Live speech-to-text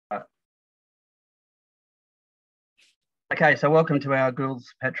Okay, so welcome to our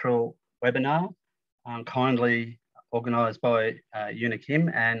Gould's Petrel webinar, kindly organised by Yuna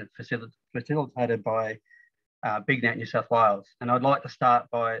Kim and facilitated by BIGnet New South Wales. And I'd like to start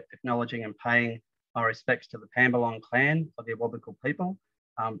by acknowledging and paying my respects to the Pambalong clan of the Awabakal people,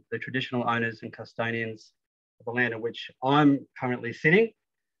 the traditional owners and custodians of the land in which I'm currently sitting.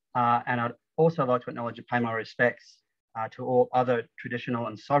 And I'd also like to acknowledge and pay my respects to all other traditional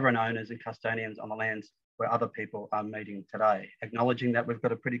and sovereign owners and custodians on the lands where other people are meeting today, acknowledging that we've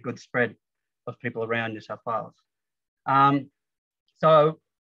got a pretty good spread of people around New South Wales. So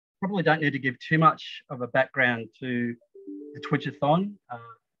probably don't need to give too much of a background to the Twitchathon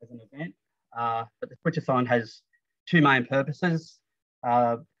as an event, but the Twitchathon has two main purposes.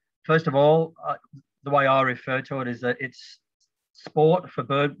 First of all, the way I refer to it is that it's sport for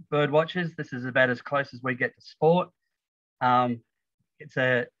bird watchers. This is about as close as we get to sport. It's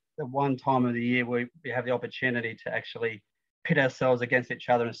the one time of the year where we have the opportunity to actually pit ourselves against each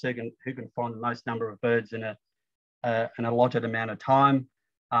other and see who can find the most number of birds in an allotted amount of time.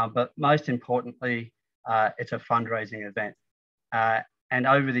 But most importantly, it's a fundraising event. And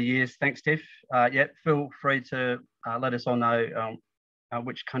over the years, thanks, Tiff, feel free to let us all know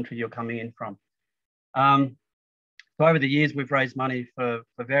which country you're coming in from. So over the years, we've raised money for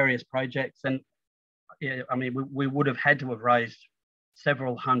various projects. And yeah, I mean, we would have had to have raised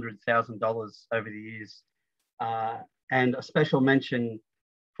several $100,000 over the years. And a special mention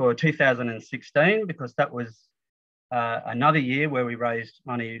for 2016, because that was another year where we raised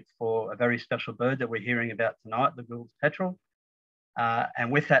money for a very special bird that we're hearing about tonight, the Gould's Petrel. And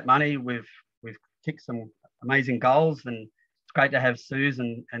with that money, we've kicked some amazing goals, and it's great to have Suze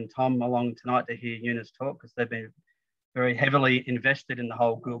and Tom along tonight to hear Yuna's talk, because they've been very heavily invested in the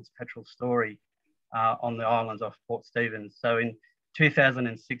whole Gould's Petrel story on the islands off Port Stephens. So in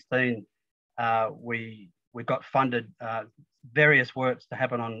 2016, we got funded various works to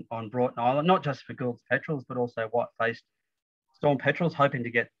happen on Broughton Island, not just for Gould's Petrels, but also white-faced storm petrels, hoping to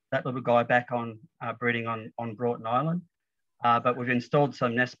get that little guy back on breeding on Broughton Island. But we've installed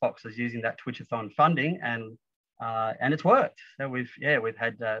some nest boxes using that Twitchathon funding, and it's worked. So we've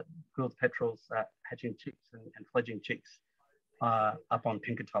had Gould's Petrels hatching chicks and fledging chicks up on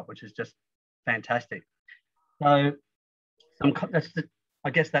Pinkertop, which is just fantastic. So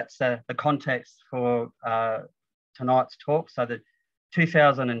I guess that's the context for tonight's talk. So the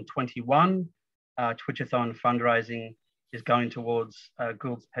 2021 Twitchathon fundraising is going towards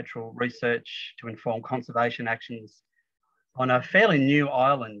Gould's Petrel research to inform conservation actions on a fairly new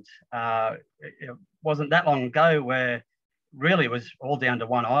island. It wasn't that long ago where really it was all down to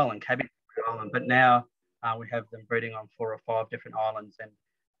one island, Cabbage Island, but now we have them breeding on 4 or 5 different islands, and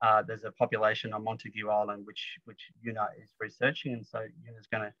there's a population on Montague Island, which Yuna is researching. And so Yuna's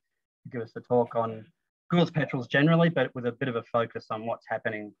going to give us a talk on Gould's Petrels generally, but with a bit of a focus on what's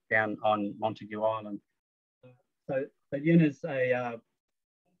happening down on Montague Island. So Yuna's a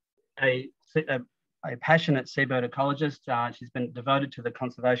passionate seabird ecologist. She's been devoted to the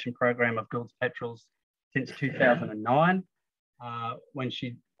conservation program of Gould's Petrels since 2009, when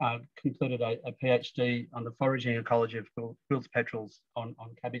she completed a PhD on the foraging ecology of Gould's Petrels on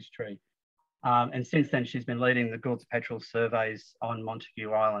Cabbage Tree. And since then, she's been leading the Gould's Petrels surveys on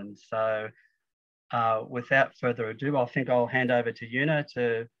Montague Island. So without further ado, I think I'll hand over to Yuna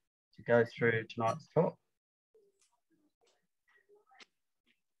to go through tonight's talk.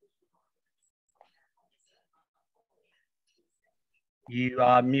 You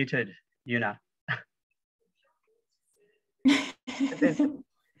are muted, Yuna.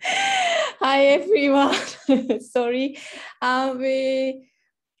 Hi everyone. Sorry. I'd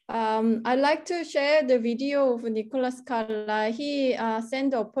like to share the video of Nicholas Carla. He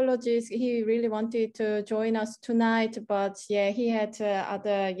sent apologies. He really wanted to join us tonight, but he had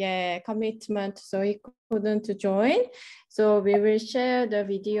other commitment, so he couldn't join. So we will share the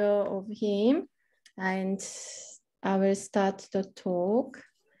video of him, and I will start the talk.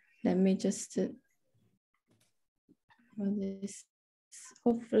 Let me just this.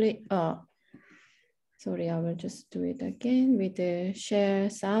 Hopefully, sorry, I will just do it again with the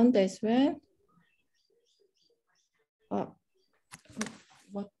share sound as well.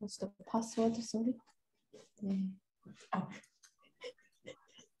 What was the password? Sorry.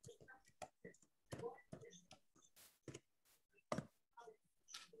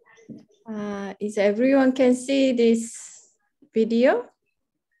 Is everyone can see this video?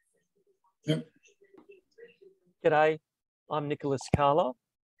 Yep. G'day. I'm Nicholas Carla.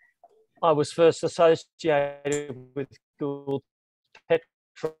 I was first associated with Gould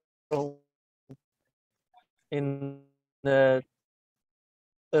Petrel in the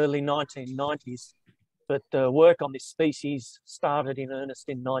early 1990s, but work on this species started in earnest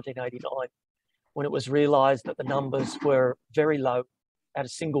in 1989, when it was realised that the numbers were very low at a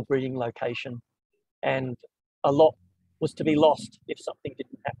single breeding location, and a lot was to be lost if something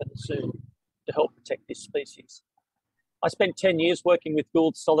didn't happen soon to help protect this species. I spent 10 years working with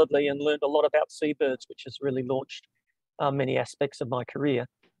Gould solidly and learned a lot about seabirds, which has really launched many aspects of my career.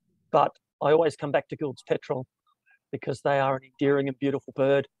 But I always come back to Gould's petrel because they are an endearing and beautiful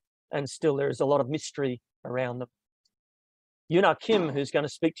bird, and still there is a lot of mystery around them. Yuna Kim, who's going to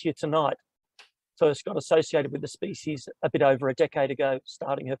speak to you tonight, first got associated with the species a bit over a decade ago,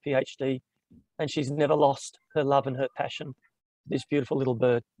 starting her PhD, and she's never lost her love and her passion for this beautiful little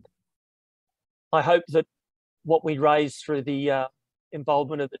bird. I hope that what we raise through the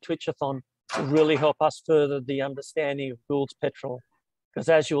involvement of the Twitchathon will really help us further the understanding of Gould's petrel, because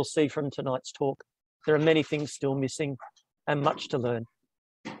as you'll see from tonight's talk, there are many things still missing and much to learn.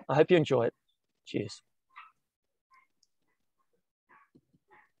 I hope you enjoy it. Cheers.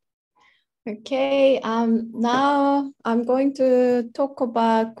 Okay, now I'm going to talk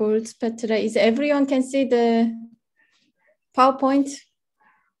about Gould's petrel. Is everyone can see the PowerPoint?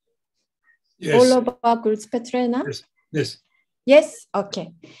 Yes. All about Gould's petrel now? Yes. Yes. Yes,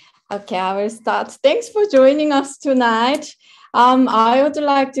 okay. Okay, I will start. Thanks for joining us tonight. I would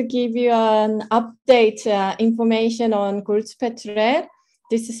like to give you an update information on Gould's petrel.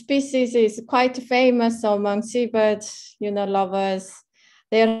 This species is quite famous among seabird, lovers.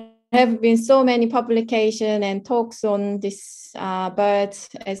 There have been so many publications and talks on this bird,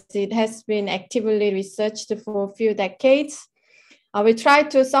 as it has been actively researched for a few decades. I will try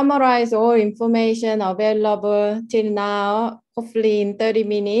to summarize all information available till now, hopefully in 30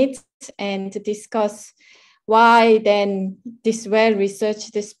 minutes, and discuss why then this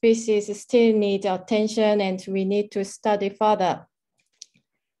well-researched species still needs attention and we need to study further.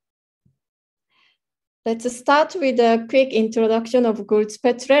 Let's start with a quick introduction of Gould's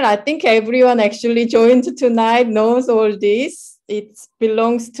petrel. I think everyone actually joined tonight knows all this. It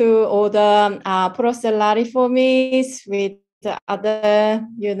belongs to order Procellariformes with the other,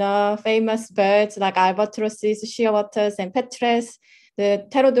 famous birds like albatrosses, shearwaters, and petrels. The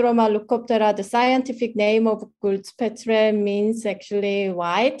Pterodroma leucoptera, the scientific name of Gould's petrel, means actually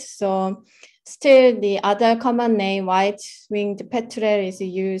white. So still the other common name, white-winged petrel, is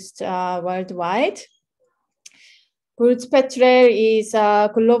used worldwide. Gould's petrel is a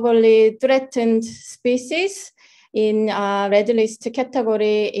globally threatened species. In red list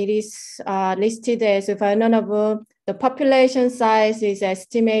category, it is listed as vulnerable. The population size is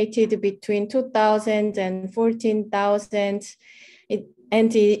estimated between 2,000 and 14,000,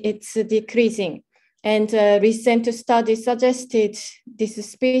 and it's decreasing. And recent studies suggested this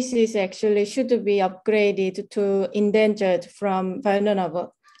species actually should be upgraded to endangered from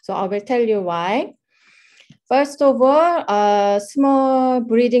vulnerable. So I will tell you why. First of all, a small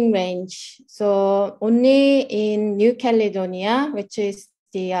breeding range. So only in New Caledonia, which is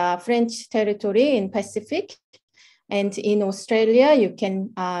the French territory in Pacific, and in Australia, you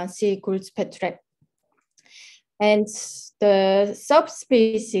can see Gould's petrel. And the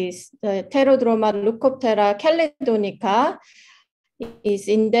subspecies, the Pterodroma leucoptera caledonica, is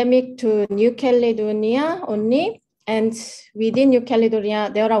endemic to New Caledonia only. And within New Caledonia,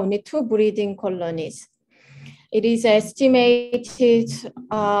 there are only 2 breeding colonies. It is estimated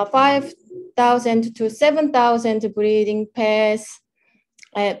 5,000 to 7,000 breeding pairs,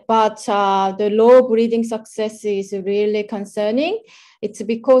 but the low breeding success is really concerning. It's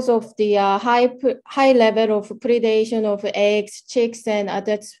because of the high level of predation of eggs, chicks, and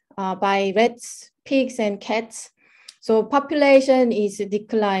others by rats, pigs, and cats. So population is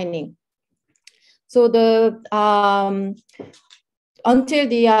declining. So the until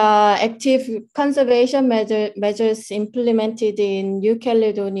the active conservation measures implemented in New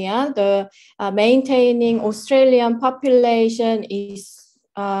Caledonia, the maintaining Australian population is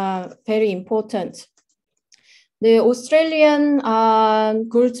very important. The Australian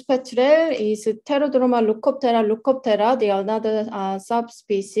Gould's petrel is Pterodroma leucoptera, the another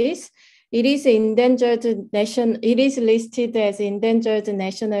subspecies. It is endangered it is listed as endangered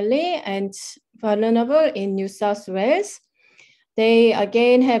nationally and vulnerable in New South Wales. They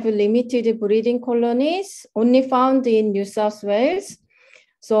again have limited breeding colonies, only found in New South Wales.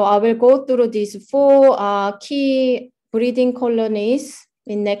 So I will go through these 4 key breeding colonies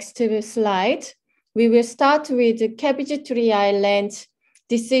in next slide. We will start with Cabbage Tree Island.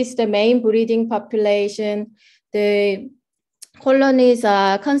 This is the main breeding population. The colonies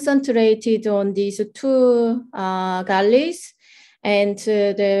are concentrated on these 2 gullies. And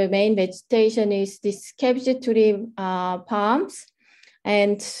the main vegetation is this cabbage tree palms,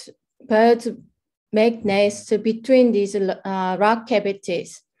 and birds make nests between these rock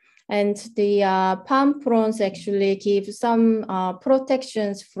cavities. And the palm prawns actually give some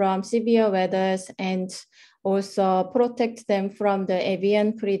protections from severe weathers and also protect them from the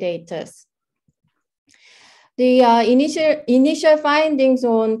avian predators. The initial findings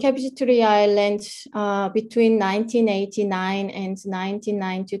on Capitry Island between 1989 and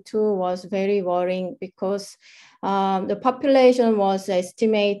 1992 was very worrying because the population was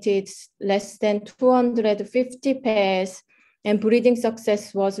estimated less than 250 pairs, and breeding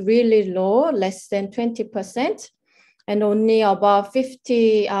success was really low, less than 20%, and only about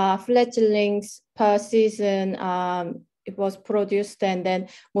 50 fledglings per season it was produced, and then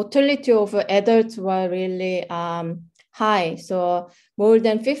mortality of adults were really high. So more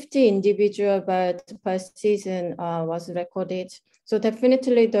than 50 individual birds per season was recorded. So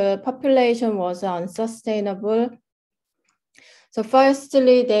definitely the population was unsustainable. So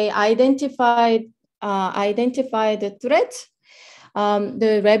firstly, they identified the threat.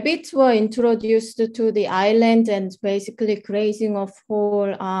 The rabbits were introduced to the island and basically grazing of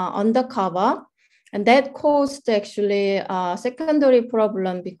whole undercover. And that caused actually a secondary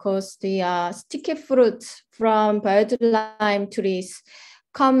problem because the sticky fruits from bird lime trees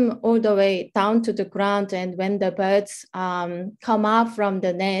come all the way down to the ground. And when the birds come out from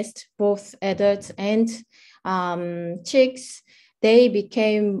the nest, both adults and chicks, they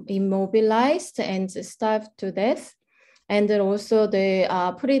became immobilized and starved to death. And then also the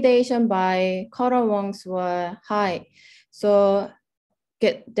predation by currawongs were high. So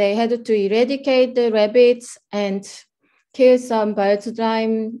they had to eradicate the rabbits and kill some bird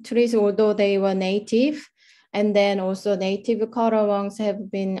lime trees, although they were native. And then also native currawongs have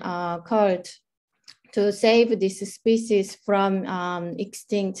been culled to save this species from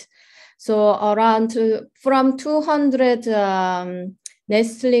extinct. So around from 200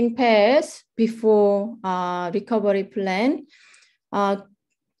 nestling pairs before recovery plan,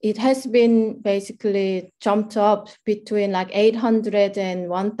 it has been basically jumped up between like 800 and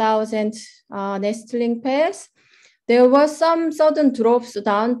 1,000 nestling pairs. There was some sudden drops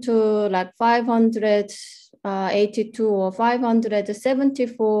down to like 582 or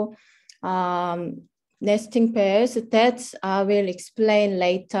 574 nesting pairs. That I will explain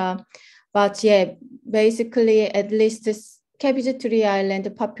later. But yeah, basically at least this Capitry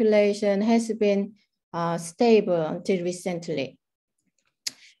Island population has been stable until recently.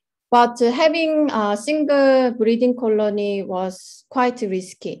 But having a single breeding colony was quite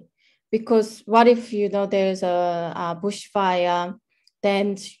risky because what if, there's a bushfire,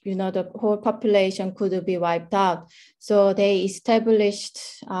 then, the whole population could be wiped out. So they established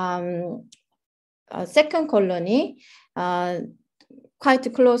a second colony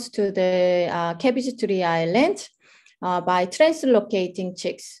quite close to the Capitry Island by translocating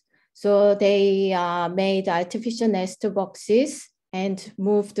chicks. So they made artificial nest boxes and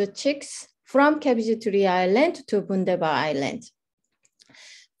moved the chicks from Capitry Island to Bundeba Island.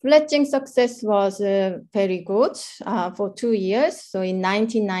 Fledging success was very good for 2 years. So in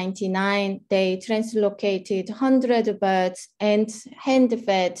 1999, they translocated 100 birds and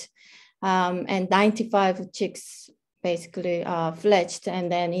hand-fed, and 95 chicks basically fledged. And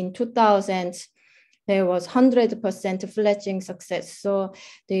then in 2000, there was 100% fledging success. So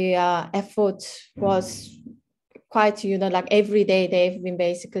the effort was quite, like every day they've been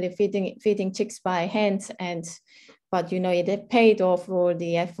basically feeding chicks by hand, but it paid off all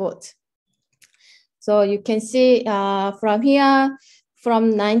the effort. So you can see from here,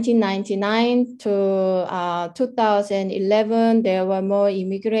 from 1999 to 2011, there were more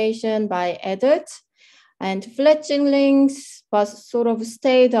immigration by adults, and fledglings was sort of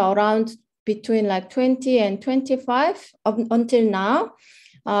stayed around between like 20 and 25 until now.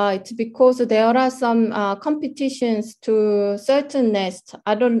 It's because there are some competitions to certain nests.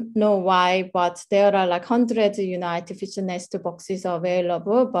 I don't know why, but there are like hundreds of artificial nest boxes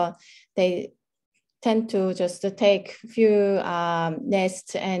available, but they tend to just take few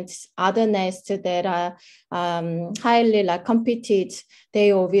nests, and other nests that are highly like competed,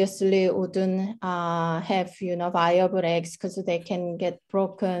 they obviously wouldn't have viable eggs because they can get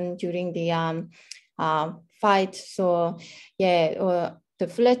broken during the fight. So yeah, the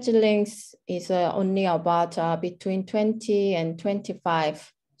fledglings is only about between 20 and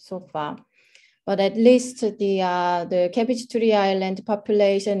 25 so far. But at least the Capitry Island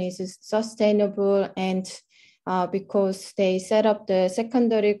population is sustainable, and because they set up the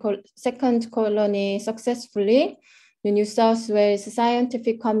second colony successfully, the New South Wales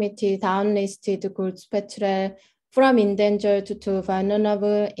Scientific Committee downlisted Gould's Petrel from endangered to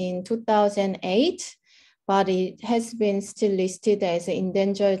vulnerable in 2008, but it has been still listed as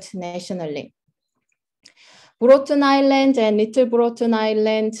endangered nationally. Broughton Island and Little Broughton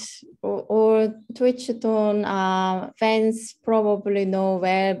Island, or Twitchathon fans probably know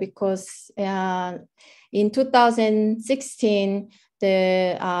well, because in 2016,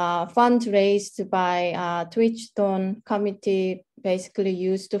 the fund raised by Twitchathon committee basically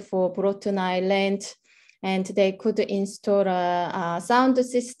used for Broughton Island, and they could install a sound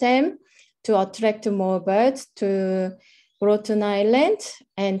system to attract more birds to Broughton Island,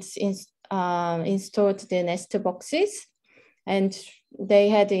 and installed the nest boxes. And they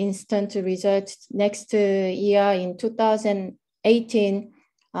had instant results. Next year in 2018,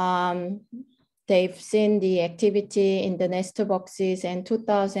 they've seen the activity in the nest boxes, and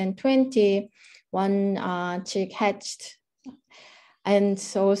 2020, one chick hatched. And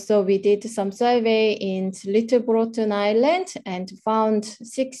also we did some survey in Little Broughton Island and found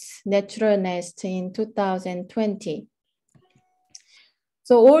 6 natural nests in 2020.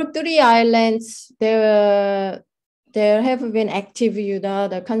 So all 3 islands, there have been active,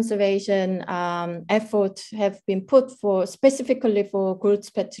 the conservation efforts have been put for specifically for Gould's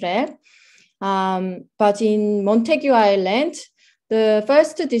Petrel. But in Montague Island, the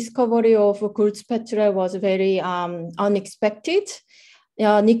first discovery of Gould's Petrel was very unexpected.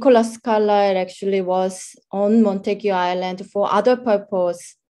 Nicholas Carlisle actually was on Montague Island for other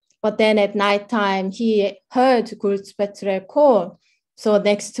purpose, but then at nighttime he heard Gould's Petrel call. So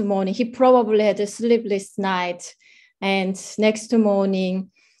next morning, he probably had a sleepless night, and next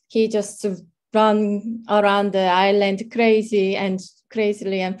morning he just ran around the island crazily and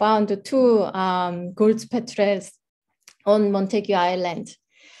found 2 Gould's Petrels on Montague Island.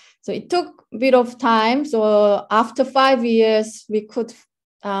 So it took a bit of time. So after 5 years, we could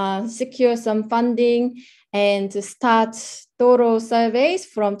secure some funding and start thorough surveys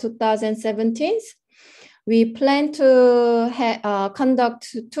from 2017. We plan to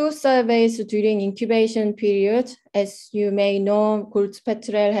conduct 2 surveys during incubation period. As you may know, Gould's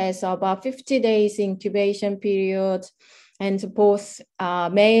Petrel has about 50 days incubation period, and both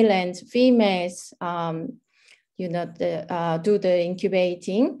male and females do the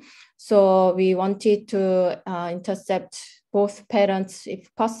incubating. So we wanted to intercept both parents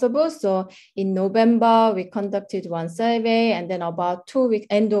if possible. So in November, we conducted 1 survey, and then about 2 weeks,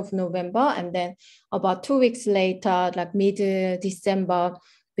 end of November, and then about 2 weeks later, like mid-December,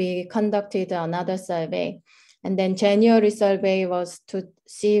 we conducted another survey. And then January survey was to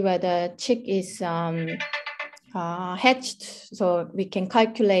see whether chick is hatched, so we can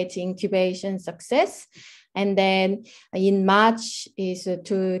calculate incubation success. And then in March is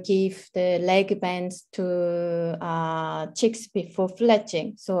to give the leg bands to chicks before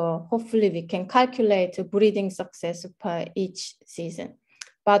fledging. So hopefully we can calculate breeding success per each season.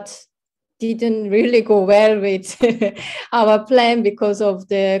 But didn't really go well with our plan because of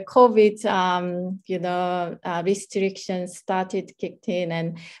the COVID, restrictions started kicked in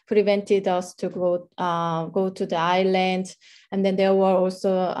and prevented us to go to the island. And then there were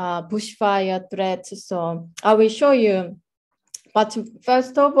also bushfire threats. So I will show you. But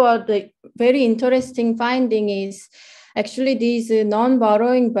first of all, the very interesting finding is actually these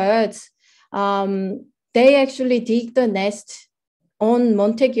non-burrowing birds, they actually dig the nest on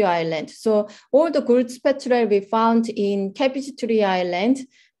Montague Island. So all the Gould's Petrel we found in Cabbage Tree Island,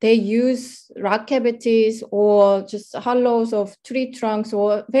 they use rock cavities or just hollows of tree trunks,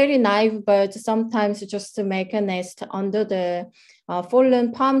 or very naive birds sometimes just to make a nest under the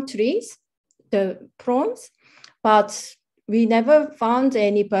fallen palm trees, the prawns. But we never found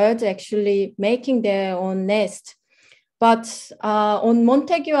any birds actually making their own nest. But on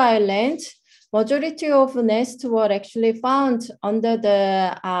Montague Island, majority of nests were actually found under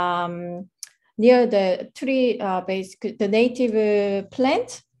the near the tree, basically the native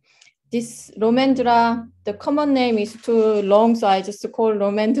plant. This Lomandra, the common name is too long, so I just call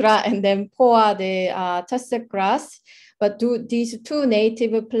Lomandra, and then Poa, the tussock grass. But these 2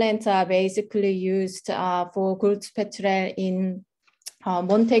 native plants are basically used for Gould's Petrel in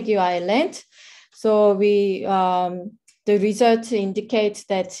Montague Island. So the results indicate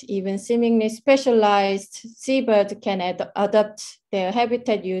that even seemingly specialized seabirds can adapt their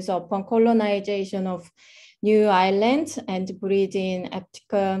habitat use upon colonization of new islands and breed in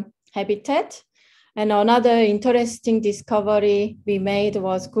apical habitat. And another interesting discovery we made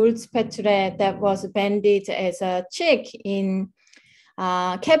was Gould's Petrel that was banded as a chick in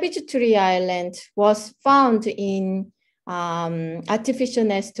Cabbage Tree Island was found in artificial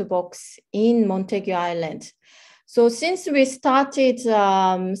nest box in Montague Island. So since we started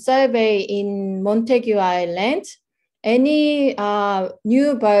survey in Montague Island, any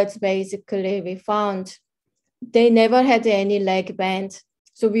new birds basically we found, they never had any leg band.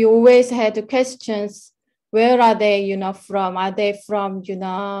 So we always had questions, where are they, you know, from? Are they from, you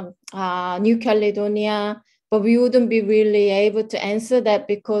know, New Caledonia? But we wouldn't be really able to answer that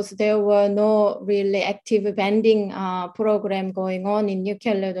because there were no really active banding program going on in New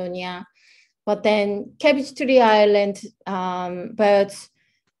Caledonia. But then Cabbage Tree Island birds,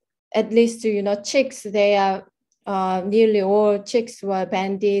 at least, you know, chicks, they are nearly all chicks were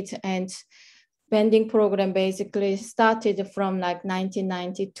banded, and banding program basically started from like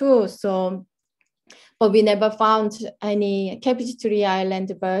 1992. So, but we never found any Cabbage Tree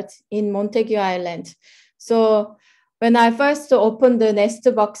Island birds in Montague Island. So when I first opened the nest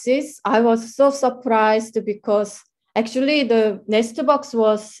boxes, I was so surprised because actually the nest box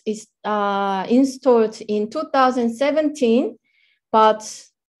was installed in 2017, but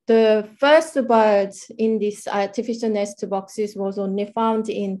the first birds in these artificial nest boxes was only found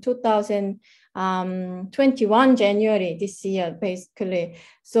in 2021 January this year, basically.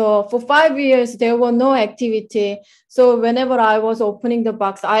 So for 5 years, there were no activity. So whenever I was opening the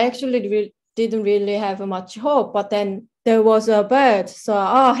box, I actually didn't really have much hope, but then there was a bird. So,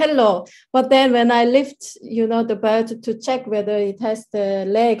 oh, hello. But then when I lift, you know, the bird to check whether it has the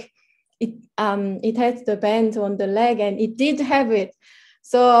leg, it has the band on the leg, and it did have it.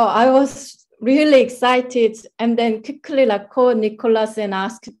 So I was really excited, and then quickly like called Nicholas and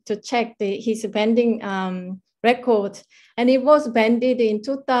asked to check his banding record, and it was banded in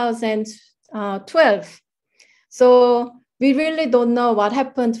 2012. So we really don't know what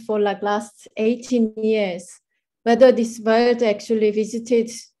happened for like last 18 years, whether this bird actually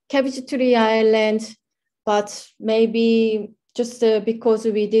visited Cabbage Tree Island, but maybe just because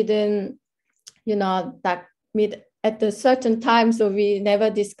we didn't, you know, that meet at a certain time, so we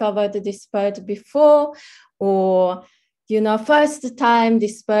never discovered this bird before, or, you know, first time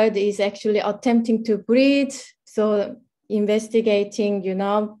this bird is actually attempting to breed, so investigating, you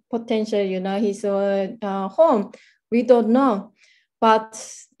know, potential, you know, his home. We don't know, but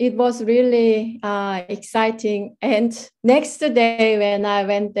it was really exciting. And next day when I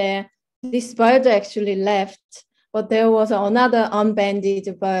went there, this bird actually left, but there was another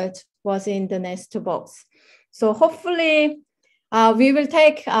unbanded bird was in the nest box. So hopefully we will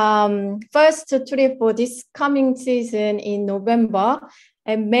take first trip for this coming season in November,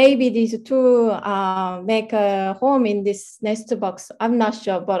 and maybe these two make a home in this nest box. I'm not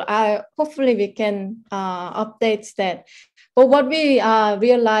sure, but hopefully we can update that. But what we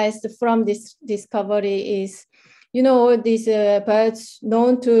realized from this discovery is, you know, these birds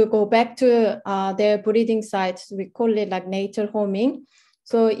known to go back to their breeding sites. We call it like nature homing.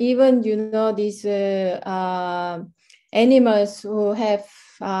 So even, you know, these animals who have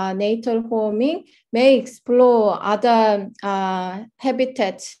natal homing may explore other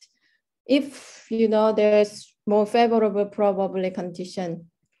habitats if, you know, there's more favorable probably condition.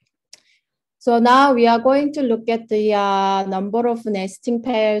 So now we are going to look at the number of nesting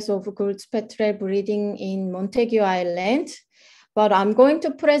pairs of Gould's Petrel breeding in Montague Island. But I'm going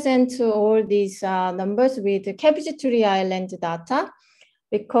to present all these numbers with the Cabbage Tree Island data,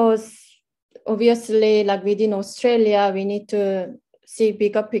 because obviously, like within Australia, we need to see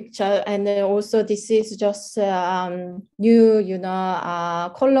bigger picture. And also this is just new, you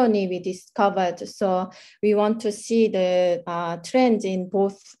know, colony we discovered. So we want to see the trends in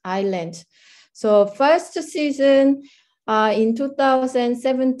both islands. So first season in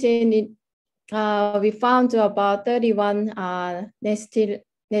 2017, we found about 31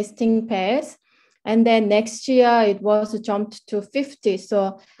 nesting pairs. And then next year it was jumped to 50.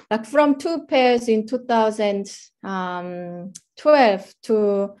 So like from 2 pairs in 2012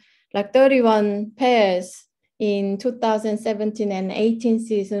 to like 31 pairs in 2017 and 18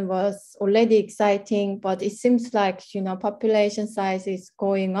 season was already exciting, but it seems like, you know, population size is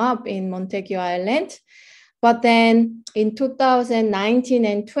going up in Montague Island. But then in 2019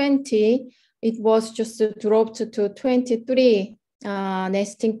 and 20, it was just dropped to 23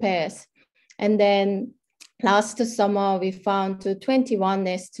 nesting pairs. And then last summer, we found 21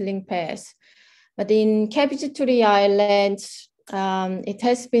 nestling pairs. But in Cabbage Tree Island, it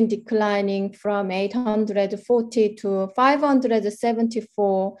has been declining from 840 to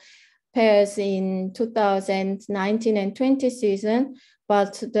 574 pairs in 2019 and 20 season.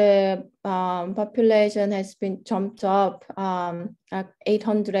 But the population has been jumped up at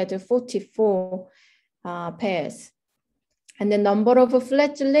 844 pairs. And the number of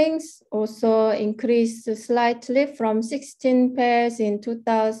fledglings also increased slightly from 16 pairs in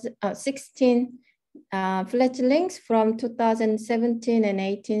 16 fledglings from 2017 and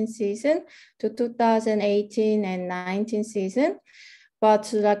 18 season to 2018 and 19 season.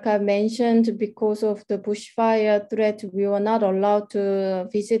 But like I mentioned, because of the bushfire threat, we were not allowed to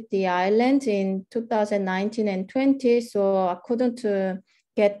visit the island in 2019 and 20. So I couldn't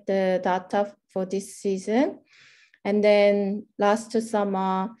get the data for this season. And then last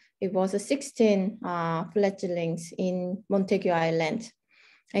summer, it was 16 fledglings in Montague Island.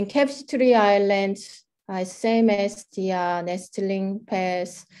 And Capture Island, same as the nestling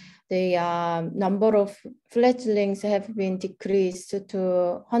pairs, the number of fledglings have been decreased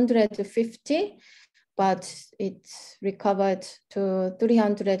to 150, but it's recovered to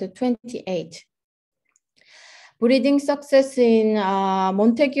 328. Breeding success in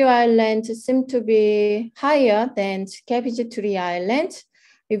Montague Island seemed to be higher than Capture Island.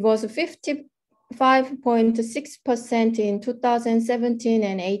 It was 55.6% in 2017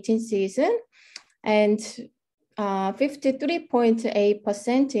 and 18 season, and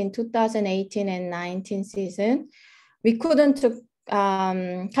 53.8% in 2018 and 19 season. We couldn't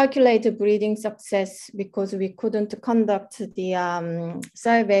calculate the breeding success because we couldn't conduct the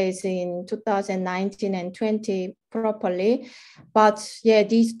surveys in 2019 and 20 properly. But yeah,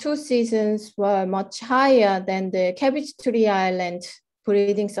 these two seasons were much higher than the Capture Island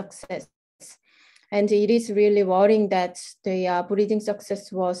breeding success. And it is really worrying that the breeding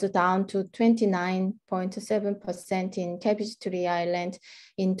success was down to 29.7% in Capture Island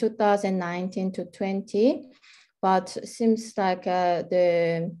in 2019 to 20. But seems like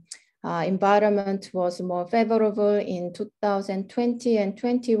the environment was more favorable in 2020 and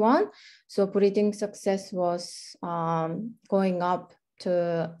 21. So breeding success was going up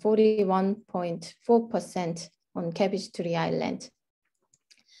to 41.4% on Capture Island.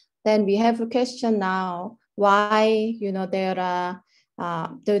 Then we have a question now, why there are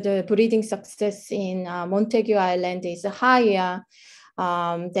the breeding success in Montague Island is higher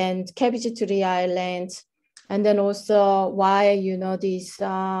than Capture Island, and then also why this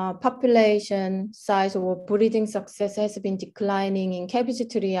population size or breeding success has been declining in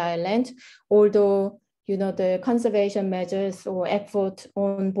Capture Island, although the conservation measures or effort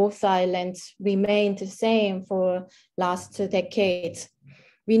on both islands remained the same for last decades.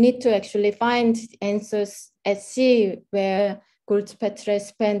 We need to actually find answers at sea where Gould Petrel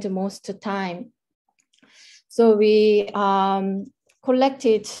spend most time. So we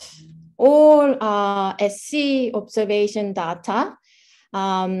collected all at sea observation data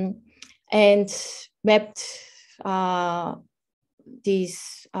and mapped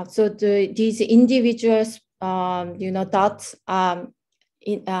these. These individuals, dots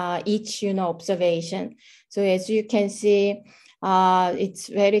in each observation. So as you can see, it's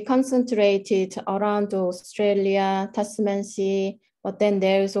very concentrated around Australia, Tasman Sea, but then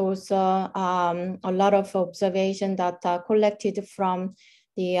there's also a lot of observation data collected from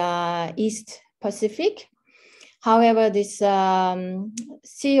the East Pacific. However, this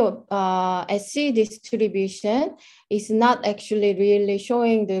sea distribution is not actually really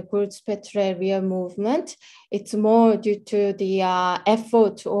showing the Gould Petrel real movement. It's more due to the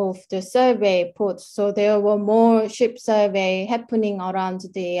effort of the survey ports. So there were more ship survey happening around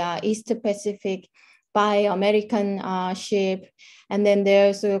the East Pacific by American ship. And then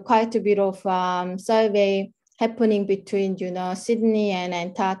there's quite a bit of survey happening between, Sydney and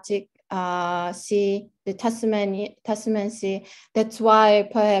Antarctic Sea, the Tasman Sea. That's why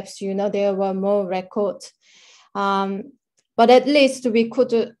perhaps, there were more records. But at least we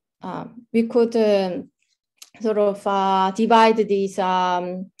could sort of divide these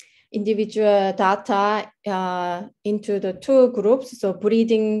individual data into the two groups. So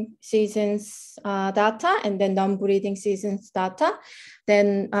breeding seasons data and then non-breeding seasons data.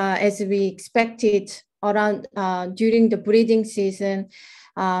 Then as we expected around during the breeding season,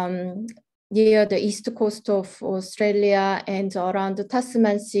 near the east coast of Australia and around the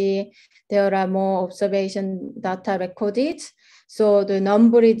Tasman Sea, there are more observation data recorded. So the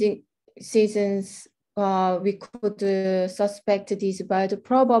non-breeding seasons, we could suspect these birds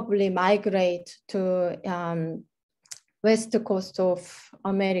probably migrate to west coast of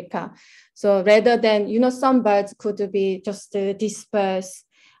America. So rather than, some birds could be just dispersed,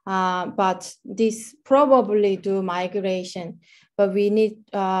 but this probably do migration. But we need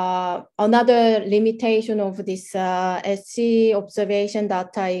another limitation of this SC observation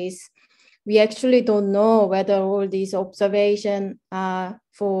data is we actually don't know whether all these observations are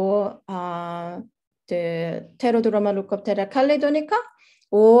for the Pterodroma leucoptera caledonica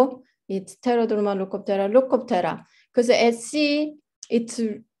or it's Pterodroma leucoptera leucoptera. Because at sea, it's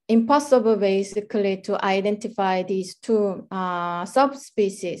impossible basically to identify these two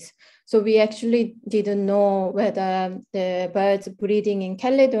subspecies. So we actually didn't know whether the birds breeding in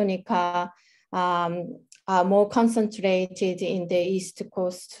Caledonica are more concentrated in the east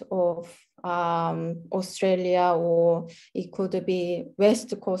coast of Australia, or it could be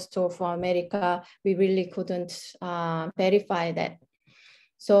west coast of America. We really couldn't verify that.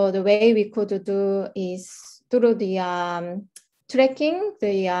 So the way we could do is through the tracking,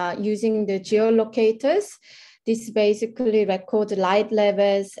 using the geolocators. This basically records light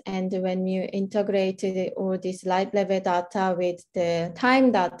levels, and when you integrate all this light level data with the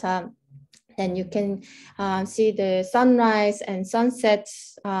time data, then you can see the sunrise and sunset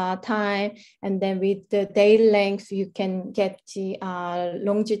time, and then with the day length, you can get the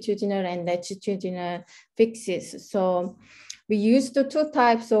longitudinal and latitudinal fixes. So we used the two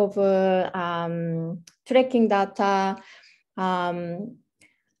types of tracking data, and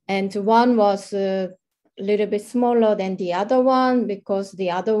one was a little bit smaller than the other one, because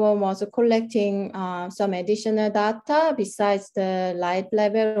the other one was collecting some additional data besides the light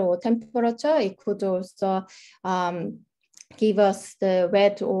level or temperature. It could also give us the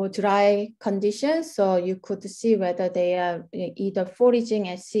wet or dry conditions, so you could see whether they are either foraging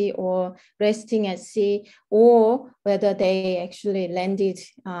at sea or resting at sea, or whether they actually landed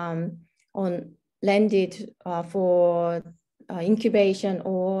for incubation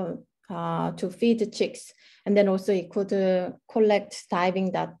or to feed the chicks. And then also it could collect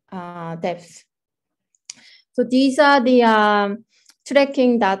diving depth. So these are the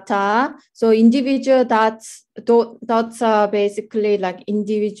tracking data. So individual dots are basically like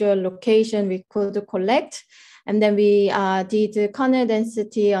individual location we could collect. And then we did kernel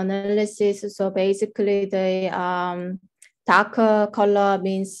density analysis. So basically the darker color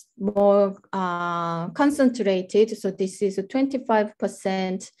means more concentrated. So this is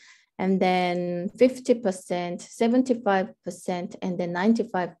 25%, and then 50%, 75%, and then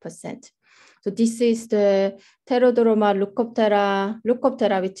 95%. So this is the Pterodroma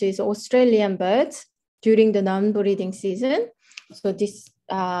leucoptera, which is Australian birds during the non-breeding season. So this,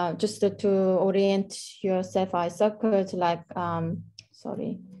 just to orient yourself, I circled like,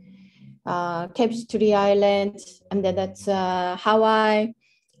 Petrel Island, and then that's Hawaii.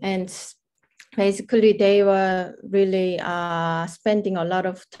 And basically they were really spending a lot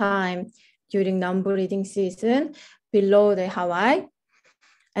of time during non-breeding season below the Hawaii.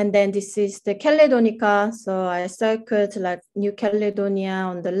 And then this is the Caledonica. So I circled like New Caledonia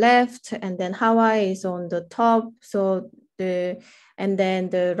on the left, and then Hawaii is on the top. So and then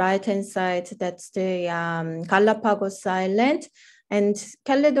the right-hand side, that's the Galapagos Island. And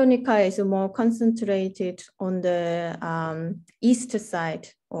Caledonica is more concentrated on the east side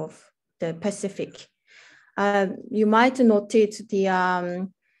of the Pacific. You might notice the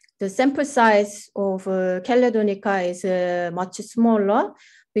sample size of Caledonica is much smaller,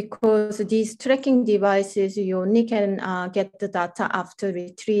 because these tracking devices, you only can get the data after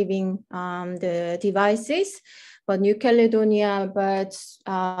retrieving the devices. But New Caledonia birds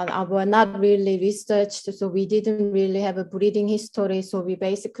were not really researched, so we didn't really have a breeding history. So we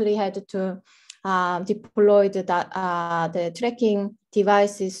basically had to deploy the tracking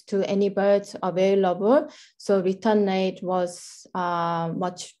devices to any birds available. So return rate was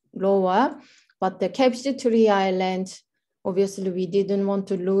much lower. But the Petrel Island, obviously we didn't want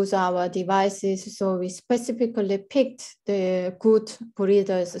to lose our devices, so we specifically picked the good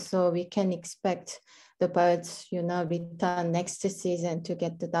breeders, so we can expect the birds, return next season to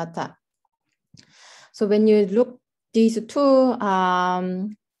get the data. So when you look these two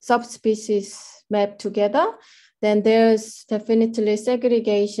subspecies mapped together, then there's definitely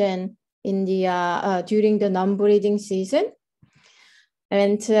segregation in the during the non-breeding season.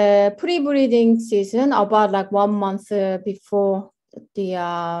 And pre-breeding season, about like 1 month before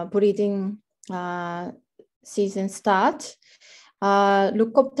the breeding season starts,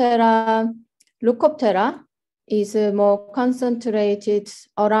 Leucoptera is more concentrated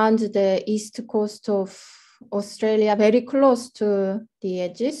around the east coast of Australia, very close to the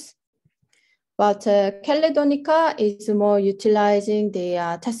edges. But Caledonica is more utilizing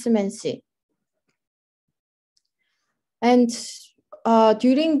the Tasman Sea. And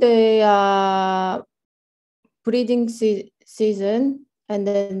during the breeding season, and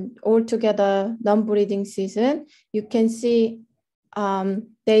then altogether non-breeding season, you can see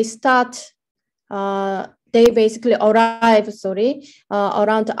they basically arrive,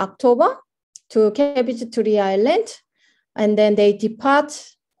 around October to Petrel Island, and then they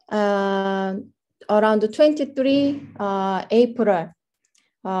depart around 23 April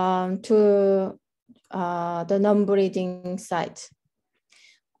to the non-breeding site.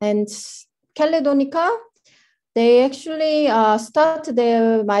 And Caledonica, they actually start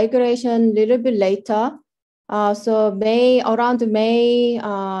their migration a little bit later, So around May,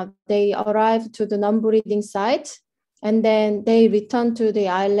 they arrive to the non-breeding site, and then they return to the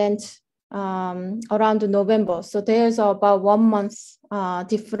island around November. So there's about 1 month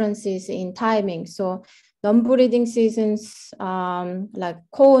differences in timing. So non-breeding seasons, like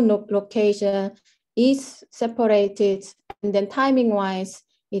co-location is separated, and then timing-wise,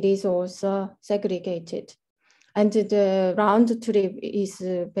 it is also segregated. And the round trip is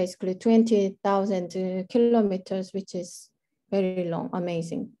basically 20,000 kilometers, which is very long,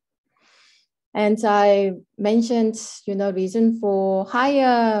 amazing. And I mentioned, reason for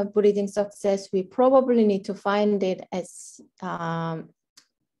higher breeding success, we probably need to find it at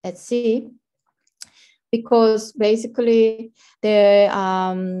sea, because basically the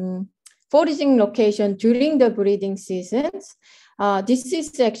foraging location during the breeding seasons, this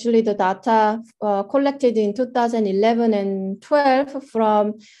is actually the data collected in 2011 and 12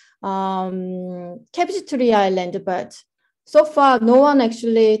 from Petrel Island, but so far no one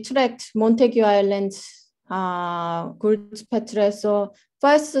actually tracked Montague Island Gould Petrel. So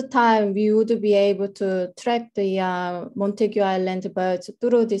first time we would be able to track the Montague Island birds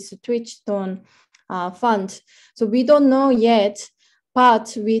through this Twitchathon fund. So we don't know yet,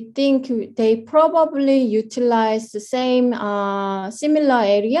 but we think they probably utilize the same similar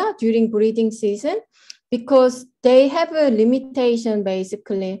area during breeding season, because they have a limitation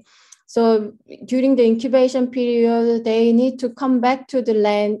basically. So during the incubation period, they need to come back to the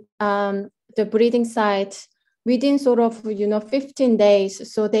land, the breeding site within sort of 15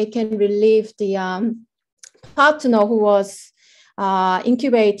 days, so they can relieve the partner who was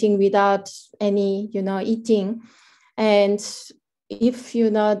incubating without any eating. And if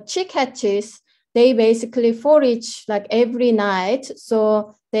chick hatches, they basically forage like every night,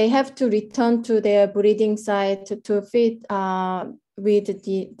 so they have to return to their breeding site to feed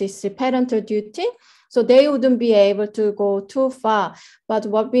with this parental duty. So they wouldn't be able to go too far. But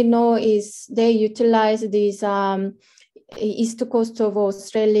what we know is they utilize these east coast of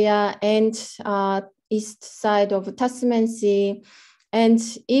Australia and east side of Tasman Sea. And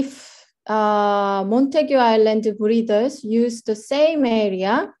if Montague Island breeders use the same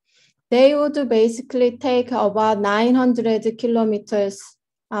area, they would basically take about 900 kilometers,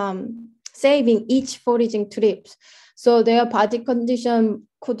 saving each foraging trip. So their body condition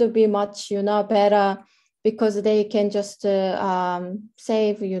could be much, better, because they can just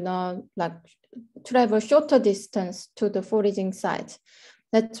save, like travel shorter distance to the foraging site.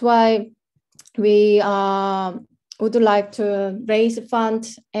 That's why we would like to raise a fund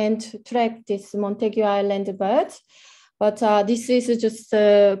and track this Montague Island bird. But this is just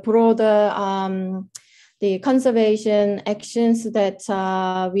a broader the conservation actions that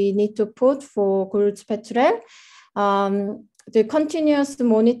we need to put for Gould Petrel. The continuous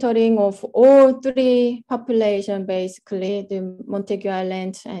monitoring of all three populations, basically the Montague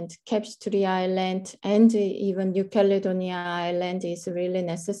Island and Petrel Island and even New Caledonia Island, is really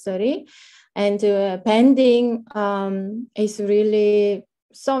necessary. And banding is really,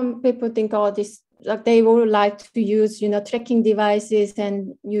 some people think, oh, this, like they would like to use, tracking devices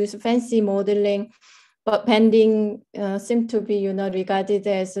and use fancy modeling, but banding seems to be, regarded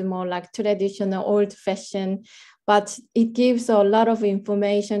as more like traditional, old-fashioned, but it gives a lot of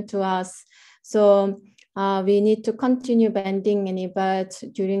information to us. So we need to continue banding any birds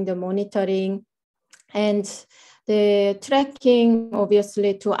during the monitoring, and the tracking,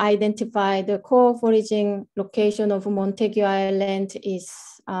 obviously, to identify the core foraging location of Montague Island is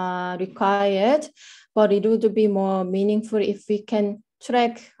required, but it would be more meaningful if we can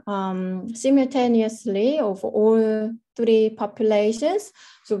track simultaneously of all three populations,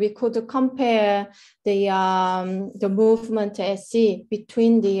 so we could compare the movement at sea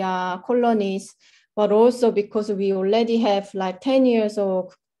between the colonies, but also because we already have like 10 years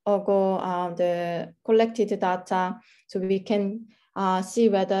ago the collected data, so we can see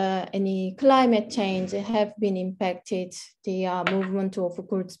whether any climate change have been impacted the movement of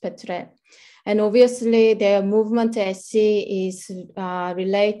Gould Petrel. And obviously their movement at sea is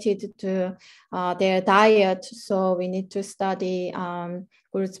related to their diet. So we need to study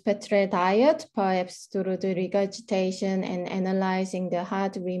Gould Petrel diet, perhaps through the regurgitation and analyzing the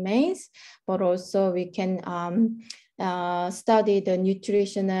hard remains, but also we can study the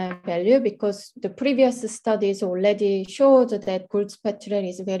nutritional value, because the previous studies already showed that Gould Petrel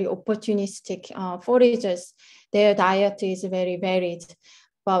is very opportunistic foragers. Their diet is very varied,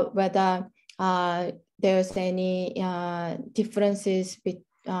 but whether there's any differences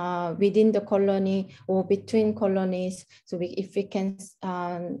within the colony or between colonies. So if we can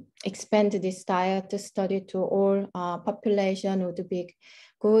expand this diet study to all population, would be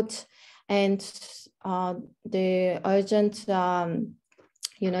good. and the urgent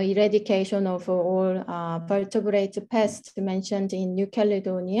eradication of all vertebrate pests mentioned in New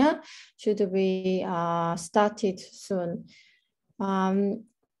Caledonia should be started soon.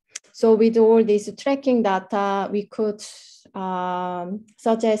 So with all this tracking data, we could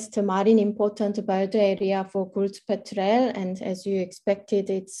suggest marine important bird area for Gould Petrel, and as you expected,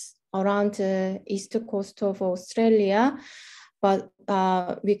 it's around the east coast of Australia, but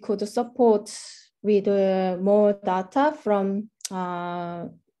we could support with more data from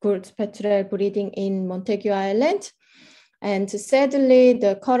Gould Petrel breeding in Montague Island. And sadly,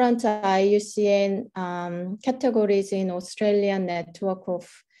 the current IUCN categories in Australian network of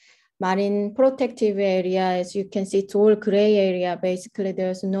marine protective area, as you can see, it's all gray area. Basically,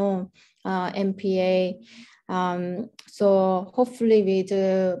 there's no MPA. So hopefully with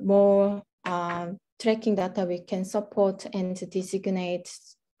more tracking data, we can support and designate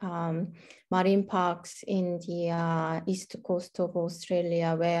marine parks in the east coast of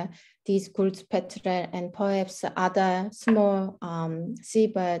Australia, where these Gould Petrel and perhaps other small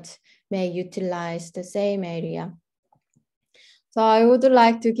seabirds may utilize the same area. So I would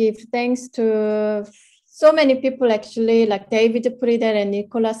like to give thanks to so many people, actually, like David Prider and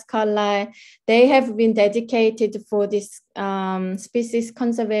Nicholas Carlisle. They have been dedicated for this species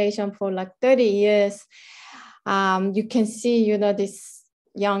conservation for like 30 years. You can see, this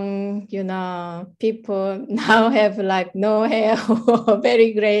young, people now have like no hair or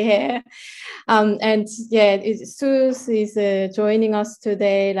very gray hair. And yeah, Suze is joining us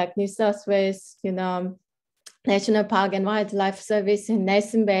today, like New South Wales, National Park and Wildlife Service in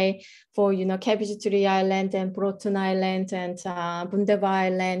Nelson Bay for, Cabbage Tree Island and Broughton Island and Bundaberg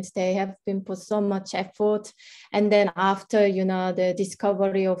Island. They have been put so much effort. And then after, the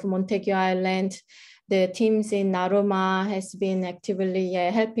discovery of Montague Island, the teams in Naruma has been actively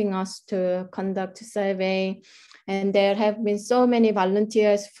helping us to conduct a survey. And there have been so many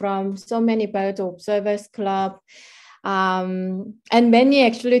volunteers from so many bird observers club. And many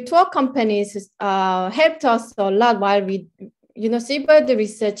actually tour companies helped us a lot while we, seabird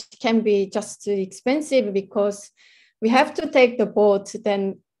research can be just too expensive because we have to take the boat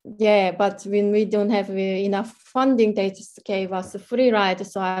then, but when we don't have enough funding, they just gave us a free ride.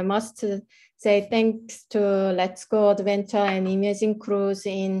 So I must say thanks to Let's Go Adventure and Imaging Cruise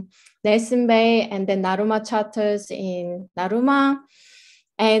in Nelson Bay and then Naruma Charters in Naruma.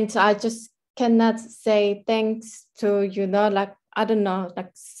 And I just cannot say thanks to,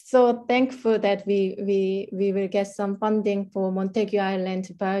 so thankful that we will get some funding for Montague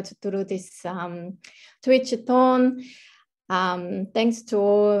Island bird through this Twitchathon. Thanks to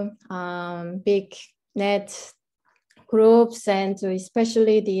all BIGnet groups and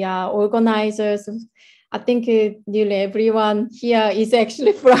especially the organizers. I think nearly everyone here is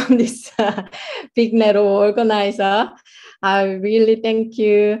actually from this BIGnet organizer. I really thank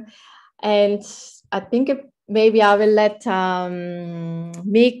you. And I think maybe I will let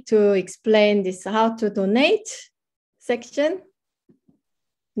Mick to explain this how to donate section.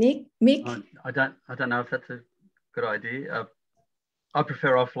 Mick? I don't know if that's a good idea. I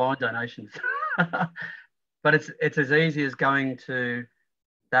prefer offline donations, but it's as easy as going to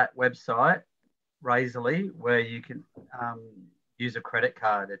that website, Razorly, where you can use a credit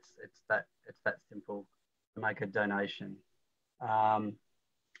card. It's that simple to make a donation.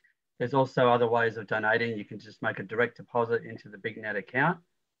 There's also other ways of donating. You can just make a direct deposit into the BIGnet account.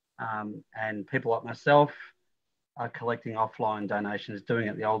 And people like myself are collecting offline donations, doing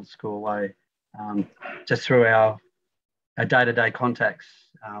it the old school way, just through our day-to-day contacts.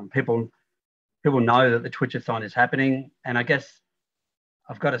 People know that the Twitchathon is happening. And I guess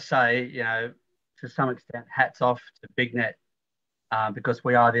I've got to say, to some extent, hats off to BIGnet because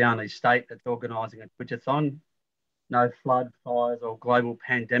we are the only state that's organising a Twitchathon. No flood, fires or global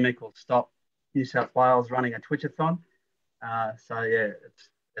pandemic will stop New South Wales running a Twitchathon. So yeah,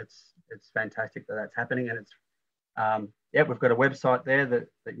 it's fantastic that that's happening, and it's we've got a website there that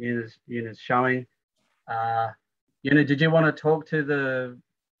Yuna's showing. Yuna, did you want to talk to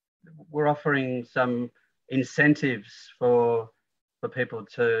we're offering some incentives for people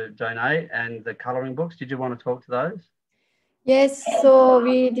to donate and the colouring books. Did you want to talk to those? Yes, so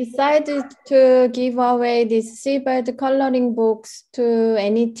we decided to give away these seabird coloring books to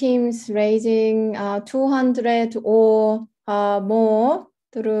any teams raising 200 or more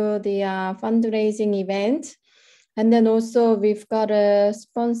through the fundraising event. And then also we've got a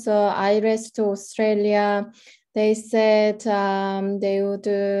sponsor, iRest Australia. They said they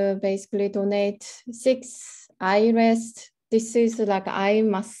would basically donate 6 iRest. This is like eye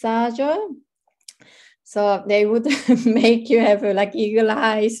massager. So they would make you have like eagle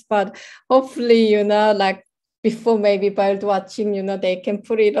eyes, but hopefully, you know, like before maybe bird watching, you know, they can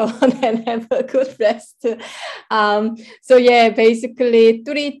put it on and have a good rest. So yeah, basically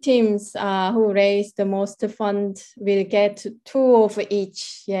 3 teams who raise the most fund will get 2 of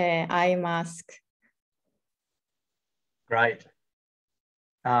each, eye mask. Great.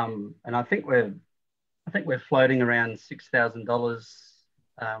 And I think we're floating around $6,000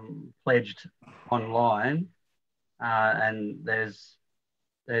 pledged online, and there's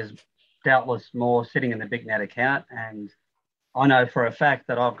doubtless more sitting in the BIGnet account. And I know for a fact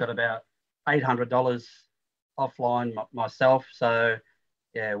that I've got about $800 offline myself. So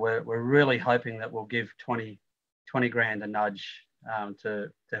yeah, we're really hoping that we'll give 20 grand a nudge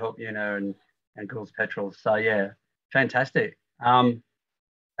to help Yuna and Gould's Petrel. So yeah, fantastic.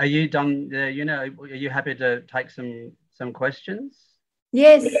 Are you done there, Yuna? Are you happy to take some questions?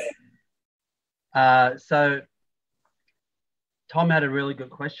 Yes. So Tom had a really good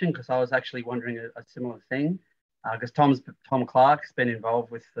question, because I was actually wondering a similar thing, because Tom Clark's been involved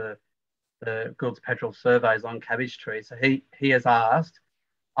with the Gould's Petrel surveys on cabbage tree. So he has asked,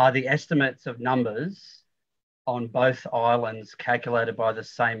 are the estimates of numbers on both islands calculated by the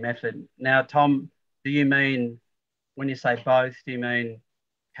same method? Now, Tom, do you mean, when you say both, do you mean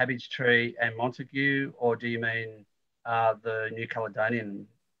cabbage tree and Montague, or do you mean the New Caledonian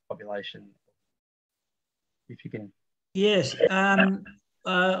population? If you can. Yes,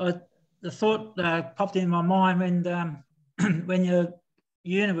 the thought popped in my mind when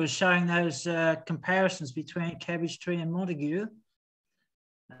Yuna was showing those comparisons between cabbage tree and Montague.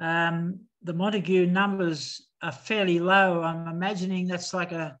 The Montague numbers are fairly low. I'm imagining that's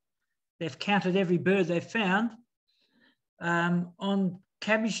like they've counted every bird they've found. On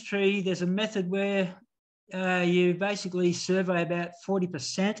cabbage tree, there's a method where you basically survey about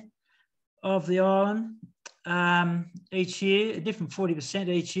 40% of the island each year, a different 40%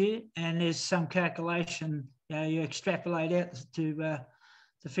 each year, and there's some calculation, you extrapolate out to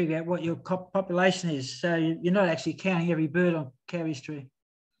figure out what your population is. So you're not actually counting every bird on cabbage tree.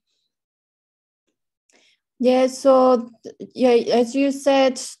 Yeah, so as you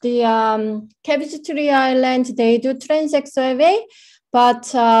said, the Cabbage Tree Island, they do transect survey,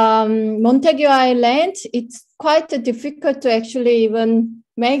 but Montague Island, it's quite difficult to actually even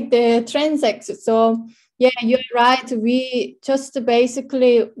make the transect. So yeah, you're right. We just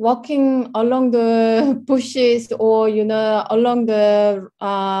basically walking along the bushes, or along the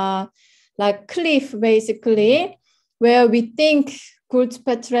like cliff, basically, where we think Gould's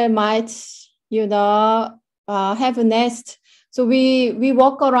Petrel might have a nest. So we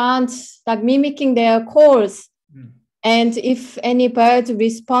walk around like mimicking their calls. And if any bird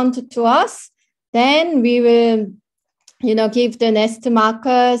respond to us, then we will give the nest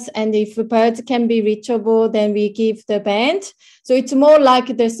markers, and if a bird can be reachable, then we give the band. So it's more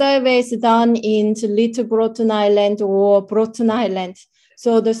like the surveys done in Little Broughton Island or Broughton Island.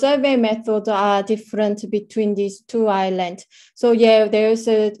 So the survey methods are different between these 2 islands. So yeah, there's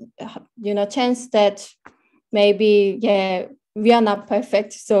a chance that maybe we are not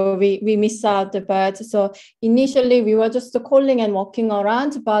perfect, so we miss out the birds. So initially we were just calling and walking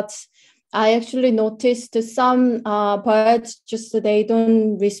around, but I actually noticed some birds they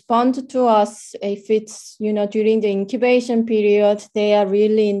don't respond to us if it's during the incubation period. They are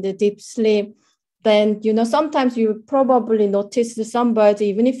really in the deep sleep. Then sometimes you probably notice some birds,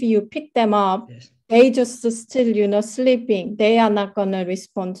 even if you pick them up, yes, they just still sleeping. They are not gonna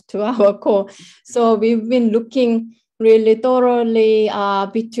respond to our call. So we've been looking really thoroughly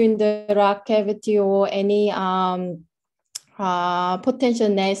between the rock cavity or any potential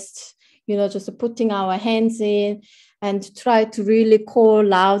nest. Just putting our hands in and try to really call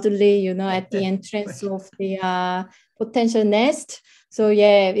loudly, at the entrance of the potential nest. So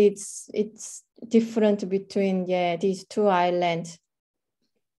yeah, it's different between these 2 islands.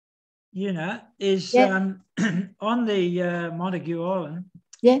 Is on the Montague Island.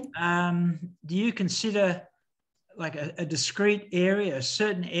 Yeah. Do you consider like a discrete area, a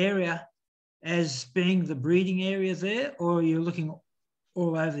certain area, as being the breeding area there, or are you looking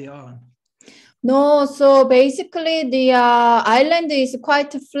all over the island? No, so basically the island is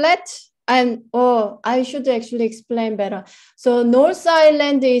quite flat, and I should actually explain better. So North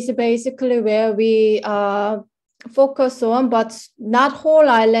Island is basically where we focus on, but not whole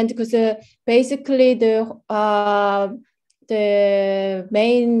island, because basically the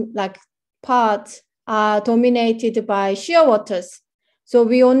main parts are dominated by shearwaters. So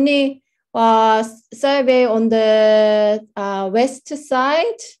we only survey on the west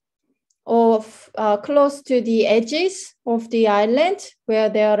side of close to the edges of the island where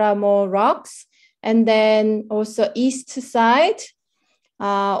there are more rocks. and then also east side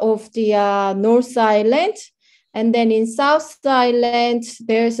of the North Island. And then in South Island,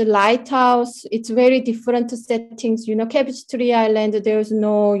 there's a lighthouse. It's very different settings. You know, Cabbage Tree Island, there's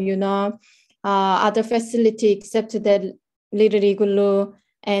no, you know, other facility except the little igloo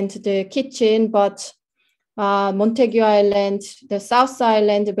and the kitchen. But Montague Island, the South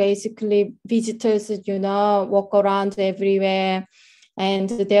Island, basically visitors, you know, walk around everywhere. And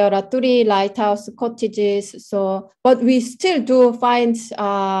there are 3 lighthouse cottages. So, but we still do find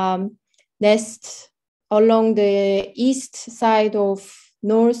nests along the east side of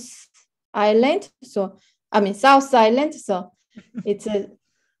North Island. So, I mean, South Island. So it's a,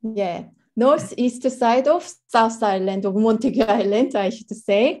 yeah, northeast side of South Island of Montague Island, I should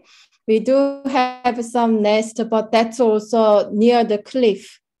say. We do have some nest, but that's also near the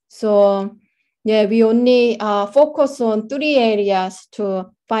cliff. So yeah, we only focus on 3 areas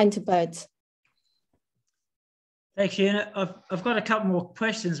to find birds. Thanks, Yuna. I've got a couple more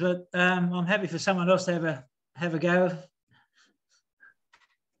questions, but I'm happy for someone else to have a go.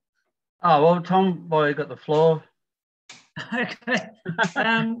 Oh, well, Tom, boy, you got the floor. Okay.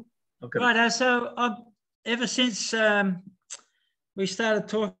 Right, so ever since we started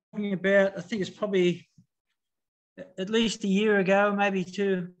talking about, I think it's probably at least a year ago, maybe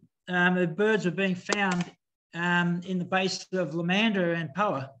 2, the birds were being found in the base of Lamanda and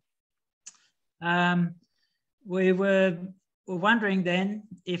Poa. We were wondering then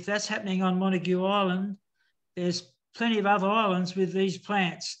if that's happening on Montague Island. There's plenty of other islands with these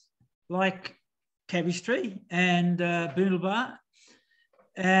plants, like cabbage tree and boondelbar.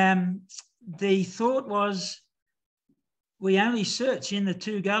 The thought was we only search in the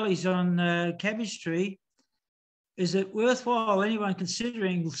 2 gullies on cabbage tree. Is it worthwhile anyone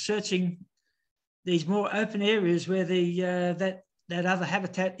considering searching these more open areas where the that other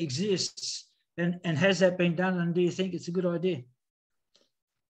habitat exists? And has that been done? And do you think it's a good idea?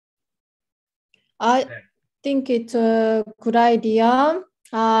 I think it's a good idea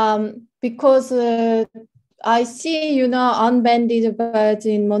because I see, you know, unbanded birds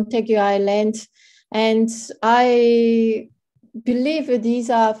in Montague Island, and I believe these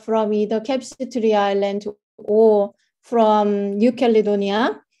are from either Cabbage Tree Island or from New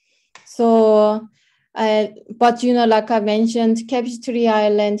Caledonia. So, but you know, like I mentioned, Cabbage Tree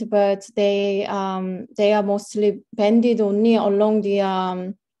Island birds, they are mostly banded only along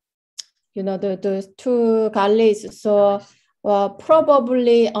the you know, the 2 gullies. So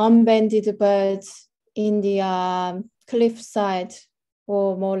probably unbanded birds in the cliff side,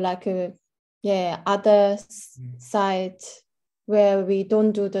 or more like other side where we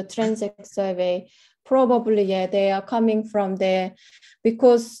don't do the transect survey. Probably, yeah, they are coming from there.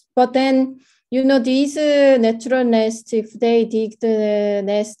 Because, but then, you know, these natural nests, if they dig the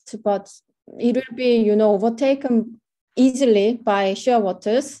nest, but it will be, you know, overtaken easily by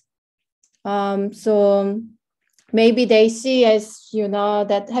shearwaters. So maybe they see as, you know,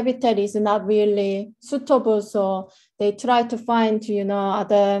 that habitat is not really suitable. So they try to find, you know,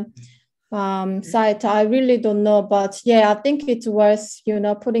 other site. I really don't know, but yeah, I think it's worth, you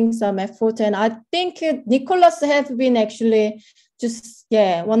know, putting some effort. And I think Nicholas have been actually just,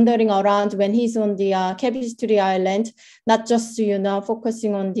 yeah, wandering around when he's on the Cabbage Tree Island, not just, you know,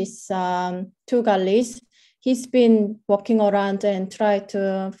 focusing on these 2 gullies. He's been walking around and try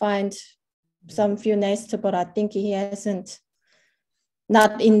to find some few nests, but I think he hasn't,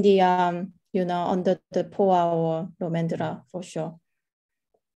 not in the, you know, on the Poa or Lomandra for sure.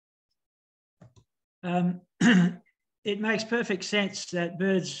 It makes perfect sense that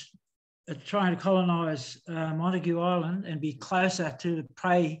birds are trying to colonise Montague Island and be closer to the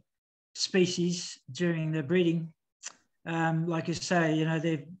prey species during the breeding. Like you say, you know,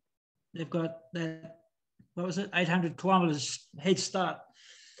 they've got that, what was it, 800 kilometres head start.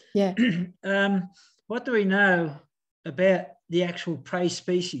 Yeah. What do we know about the actual prey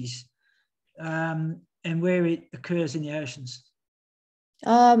species and where it occurs in the oceans?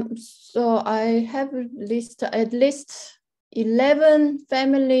 So I have at least 11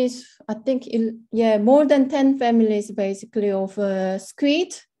 families, I think, yeah, more than 10 families basically of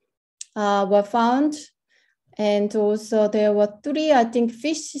squid were found. And also there were 3, I think,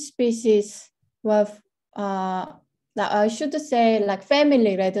 fish species were, I should say like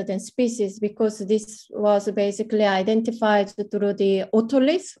family rather than species, because this was basically identified through the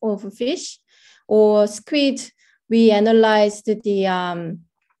otolith of fish or squid. We analyzed the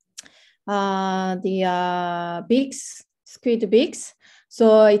beaks, squid beaks.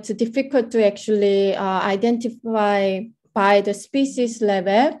 So it's difficult to actually identify by the species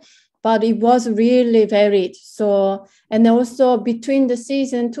level. but it was really varied. So, and also between the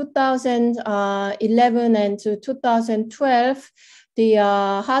season 2011 and 2012, the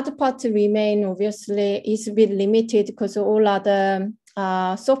hard part remain obviously is a bit limited because all other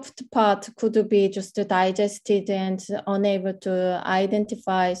soft part could be just digested and unable to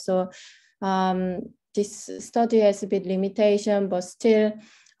identify. So this study has a bit limitation, but still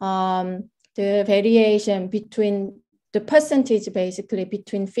the variation between the percentage basically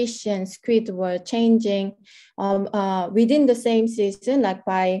between fish and squid were changing within the same season, like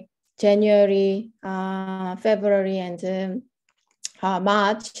by January, February, and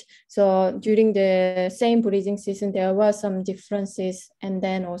March. So during the same breeding season, there were some differences, and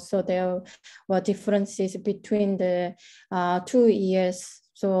then also there were differences between the 2 years.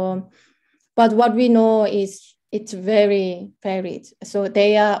 So, but what we know is it's very varied. So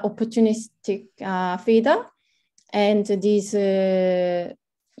they are opportunistic feeder, and these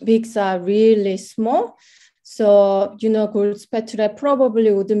bigs are really small. So, you know, Gould's Petrel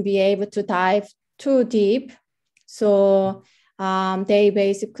probably wouldn't be able to dive too deep. So they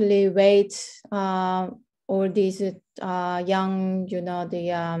basically wait all these young, you know,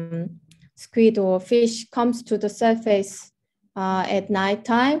 the squid or fish comes to the surface at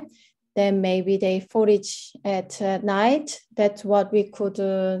nighttime. Then maybe they forage at night. That's what we could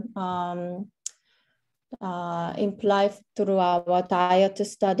imply through our diet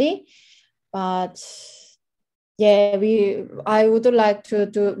study. But yeah, I would like to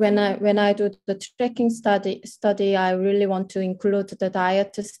do, when I do the tracking study, I really want to include the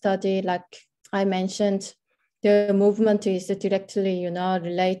diet study. Like I mentioned, the movement is directly, you know,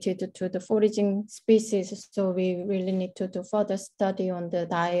 related to the foraging species. So we really need to do further study on the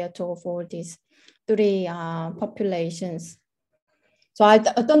diet of all these three populations. So I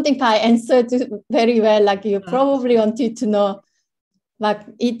don't think I answered very well. Like you probably wanted to know, like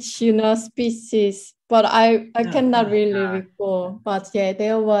each, you know, species. But I cannot really recall. But yeah,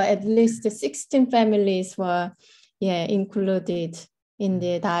 there were at least 16 families were included in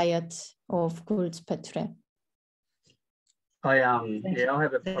the diet of Gould's Petrel. I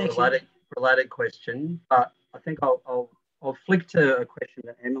have a related question, but I think I'll flick to a question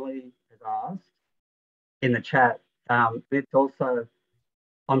that Emily has asked in the chat. It's also,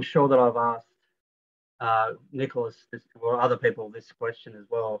 I'm sure that I've asked Nicholas or other people this question as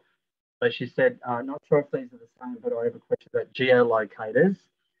well. But she said, not sure if these are the same, but I have a question about geolocators.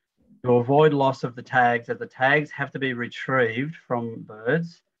 To avoid loss of the tags, as the tags have to be retrieved from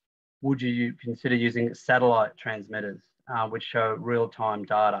birds, would you consider using satellite transmitters, which show real-time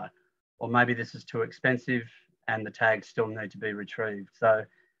data? Or maybe this is too expensive and the tags still need to be retrieved. So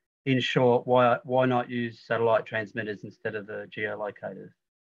in short, why not use satellite transmitters instead of the geolocators?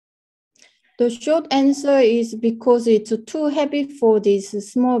 The short answer is because it's too heavy for these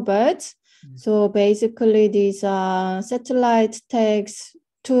small birds. So basically these satellite tags,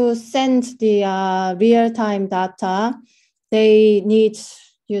 to send the real-time data, they need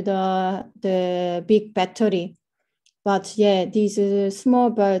the big battery. But yeah, these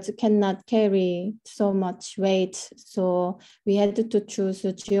small birds cannot carry so much weight. So we had to choose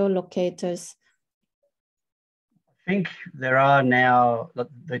geolocators. I think there are now,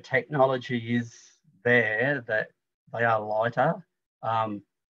 the technology is there that they are lighter,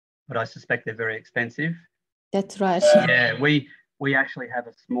 but I suspect they're very expensive. That's right. Yeah, we actually have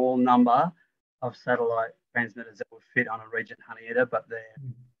a small number of satellite transmitters that will fit on a Regent honey eater, but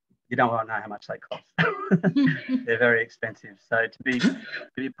you don't want to know how much they cost. They're very expensive. So to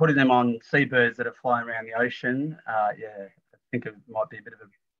be putting them on seabirds that are flying around the ocean, I think it might be a bit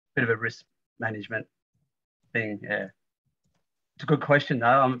of a risk management thing. Yeah, it's a good question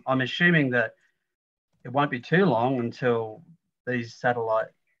though. I'm assuming that it won't be too long until these satellite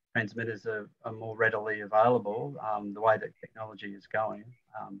transmitters are more readily available, the way that technology is going.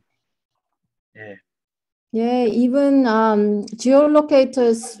 Yeah, even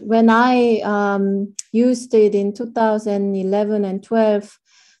geolocators, when I used it in 2011 and 12,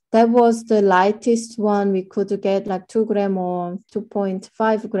 that was the lightest one we could get, like 2 gram or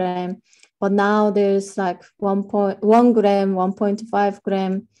 2.5 gram. But now there's like 1 gram, 1.5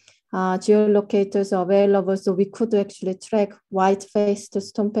 gram geolocators available. So we could actually track white-faced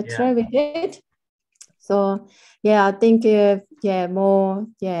stone petrel with it. So yeah, I think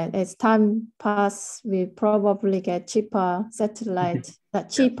as time passes, we probably get cheaper satellite,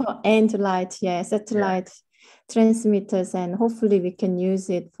 and light, satellite transmitters, and hopefully we can use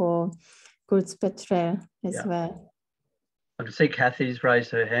it for Gould's Petrel as well. I can see Kathy's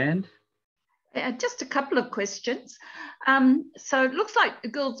raised her hand. Just a couple of questions. So it looks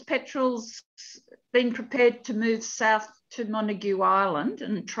like Gould's Petrel's been prepared to move south to Montague Island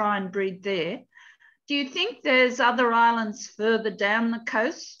and try and breed there. Do you think there's other islands further down the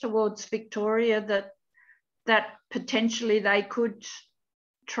coast towards Victoria that potentially they could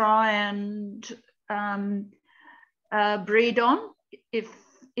try and breed on if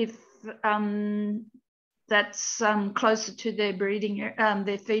that's closer to their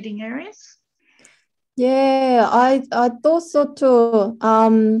their feeding areas? Yeah, I thought so too.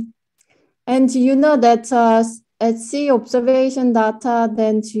 And you know that at sea observation data,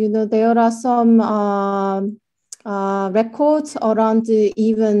 then you know there are some records around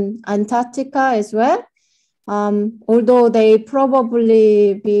even Antarctica as well. Although they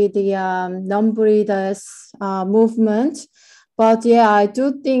probably be the non-breeders movement, but yeah, I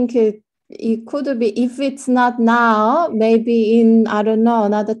do think it could be, if it's not now, maybe in, I don't know,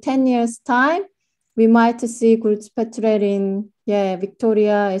 another 10 years time, we might see Gould's Petrel in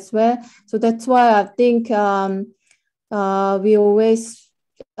Victoria as well. So that's why I think we always,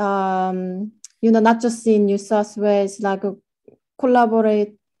 you know, not just in New South Wales, like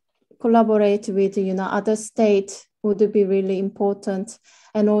collaborate with, you know, other states would be really important.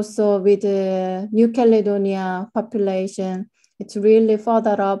 And also with the New Caledonia population, it's really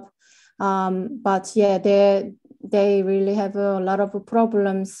further up. But yeah, they really have a lot of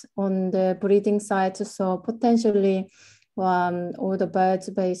problems on the breeding side. So potentially all the birds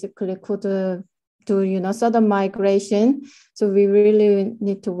basically could do, you know, southern migration. So we really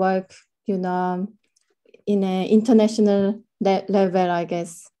need to work, you know, in an international level, I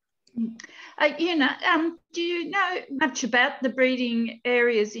guess. Yuna, do you know much about the breeding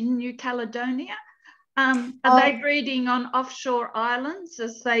areas in New Caledonia? Are they breeding on offshore islands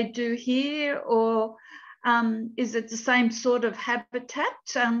as they do here, or is it the same sort of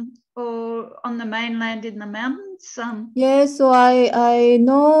habitat, or on the mainland in the mountains? Yeah, so I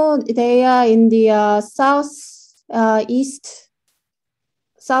know they are in the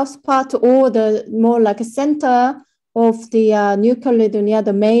south part, or the more like a center of the New Caledonia,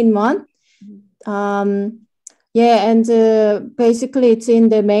 the main one. Yeah, and basically it's in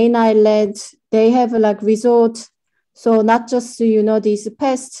the main island. They have like resort, so not just, you know, these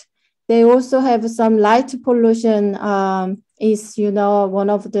pests, they also have some light pollution is, you know, one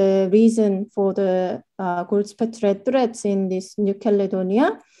of the reason for the Gould's Petrel threats in this New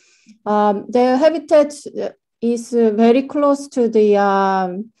Caledonia. Their habitat is very close to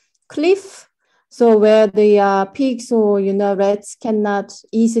the cliff, so where the pigs or, you know, rats cannot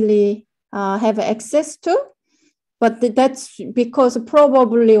easily have access to. But that's because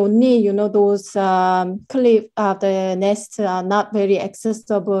probably only, you know, those cliff, the nests are not very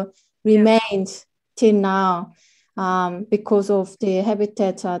accessible, remained till now because of the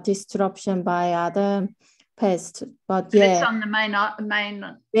habitat disruption by other pests. But yeah, it's on the main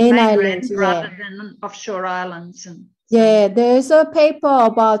island rather than offshore islands. Yeah, there's a paper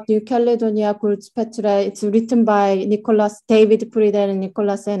about New Caledonia Gould's Petrel. It's written by David Petrel and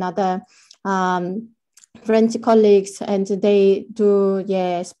Nicholas and other French colleagues, and they do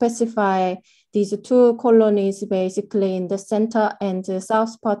specify these two colonies basically in the center and the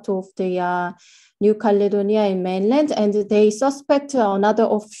south part of the New Caledonia in mainland, and they suspect another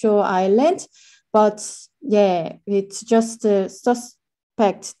offshore island, but yeah, it's just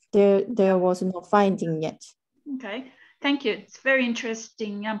suspect. There was no finding yet. Okay, thank you. It's a very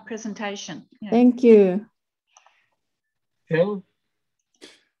interesting presentation. Yeah. Thank you. Phil?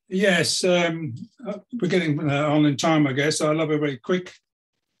 Yes, we're getting on in time, I guess. I'll have a very quick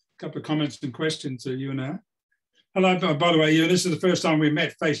couple of comments and questions to Yuna. Hello, by the way, Yuna, this is the first time we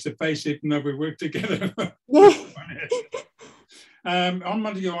met face to face, even though we worked together. Yeah. On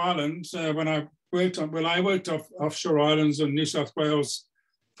Montague Island, when I worked off offshore islands in New South Wales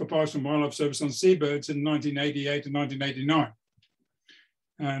for Forest and Wildlife Service on seabirds in 1988 and 1989,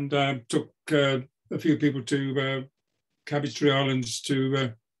 and took a few people to Cabbage Tree Islands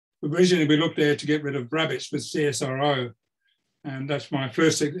to. Originally, we looked there to get rid of rabbits with CSRO, and that's my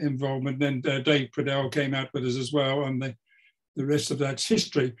first involvement. Then Dave Petrel came out with us as well, and the rest of that's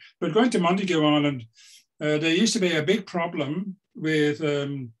history. But going to Montague Island, there used to be a big problem with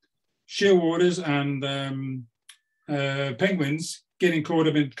shearwaters and penguins getting caught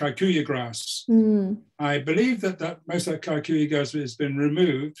up in kikuyu grass. I believe that most of that kikuyu grass has been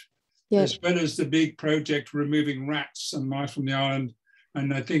removed, as well as the big project removing rats and mice from the island.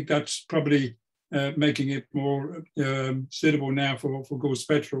 And I think that's probably making it more suitable now for Gould's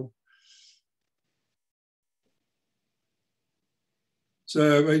Petrel.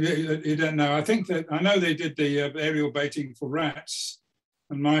 So you don't know. I know they did the aerial baiting for rats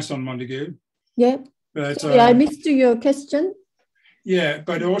and mice on Montague. Yeah. But, sorry, I missed your question. Yeah,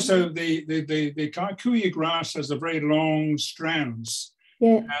 but also the kikuyu grass has a very long strands,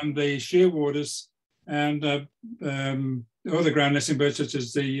 and the shearwaters and other ground nesting birds such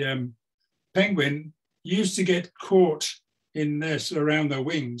as the penguin used to get caught in this around their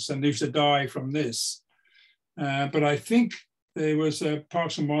wings and used to die from this. But I think there was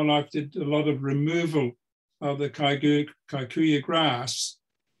Parks and Wildlife did a lot of removal of the kikuyu grass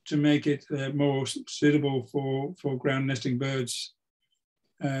to make it more suitable for ground nesting birds.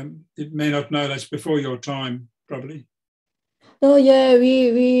 It may not know that's before your time, probably. Oh yeah,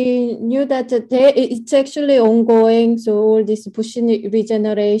 we knew that it's actually ongoing. So all this bush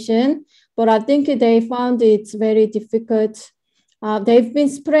regeneration, but I think they found it's very difficult. They've been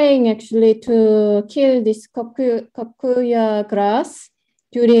spraying actually to kill this kikuyu grass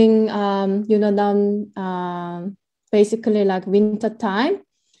during basically like winter time.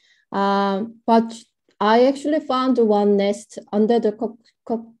 But I actually found one nest under the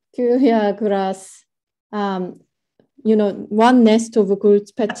kikuyu grass. One nest of Gould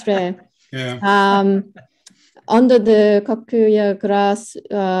Petrel. Under the kikuyu grass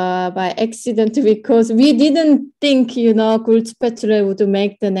by accident, because we didn't think, Gould Petrel would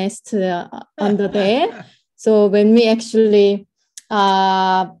make the nest under there. So when we actually,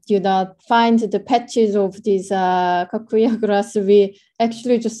 find the patches of this kikuyu grass, we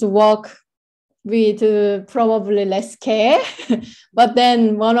actually just walk with probably less care. But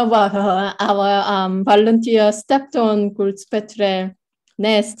then one of our volunteers stepped on Gould Petrel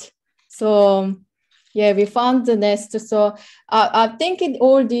nest. So yeah, we found the nest. So I think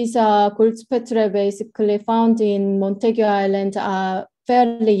all these Gould Petrel basically found in Montague Island are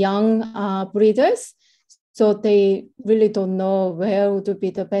fairly young breeders. So they really don't know where would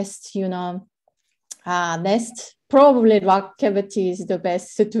be the best, nest. Probably rock cavity is the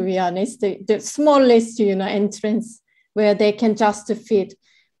best, to be honest. The smallest, entrance where they can just fit,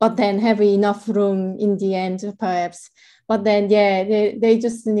 but then have enough room in the end, perhaps. But then, yeah, they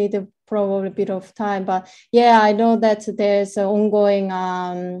just need probably a bit of time. But yeah, I know that there's an ongoing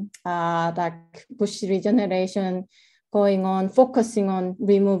like bush regeneration going on, focusing on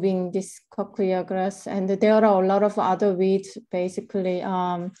removing this kikuyu grass. And there are a lot of other weeds basically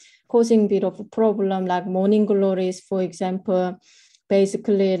causing a bit of a problem, like morning glories, for example,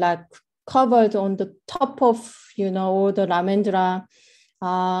 basically like covered on the top of, all the lamandra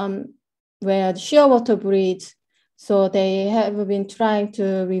where the shearwater breeds. So they have been trying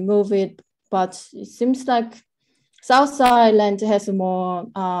to remove it, but it seems like South Island has more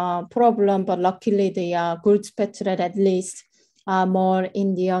problem, but luckily the Gould Petrel at least are more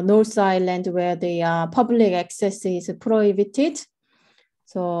in the North Island where the public access is prohibited.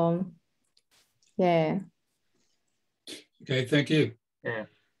 So, yeah. Okay, thank you. Yeah.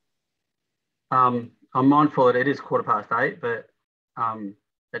 I'm mindful that it is 8:15, but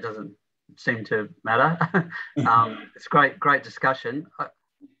that doesn't seem to matter. It's great discussion.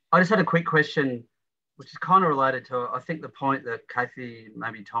 I just had a quick question, which is kind of related to, I think, the point that Kathy,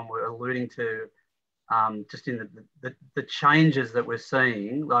 maybe Tom, were alluding to, just in the changes that we're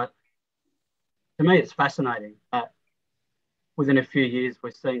seeing. Like, to me, it's fascinating that within a few years,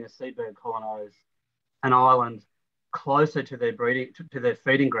 we're seeing a seabird colonise an island closer to their to their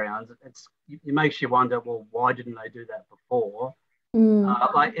feeding grounds. It makes you wonder, well, why didn't they do that before?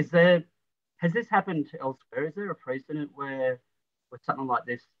 Like, has this happened elsewhere? Is there a precedent where something like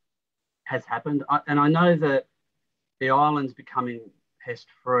this has happened? And I know that the islands becoming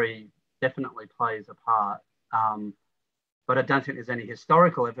pest-free definitely plays a part, but I don't think there's any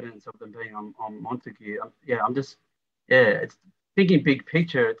historical evidence of them being on Montague. It's thinking big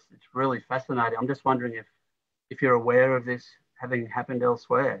picture. It's really fascinating. I'm just wondering if you're aware of this having happened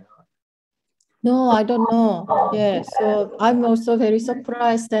elsewhere. No, I don't know. Yeah, so I'm also very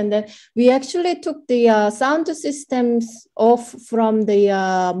surprised. And then we actually took the sound systems off from the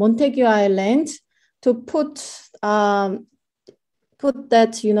Montague Island to put that,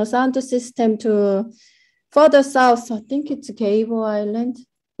 sound system to further south. I think it's Gable Island.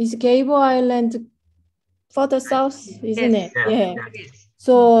 Is Gable Island further south, isn't it? Yeah.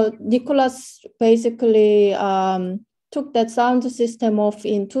 So Nicholas basically took that sound system off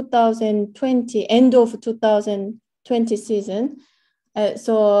in 2020, end of 2020 season.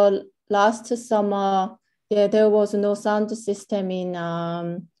 So last summer, there was no sound system in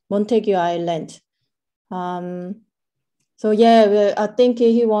Montague Island. So I think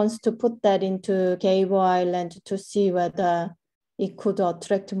he wants to put that into Gable Island to see whether it could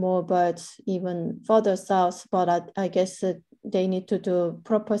attract more birds even further south. But I guess they need to do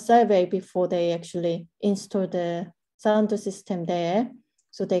proper survey before they actually install the sound system there,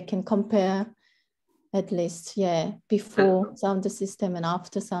 so they can compare at least, yeah, before sound system and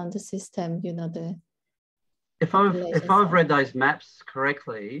after sound system, you know, the if I've read those maps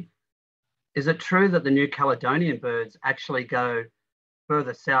correctly, is it true that the New Caledonian birds actually go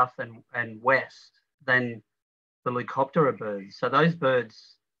further south and west than the Leucoptera birds? So those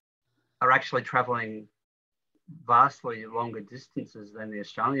birds are actually travelling vastly longer distances than the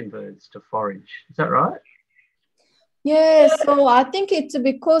Australian birds to forage. Is that right? Yeah, so I think it's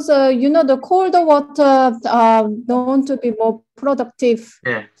because, you know, the colder water are known to be more productive.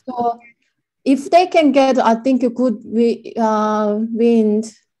 Yeah. So if they can get, I think, a good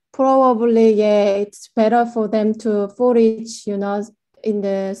wind, probably, yeah, it's better for them to forage, you know, in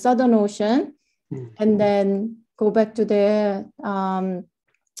the Southern Ocean and then go back to their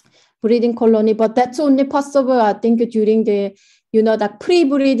breeding colony. But that's only possible, I think, during the, you know, the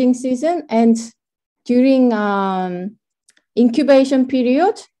pre-breeding season and during incubation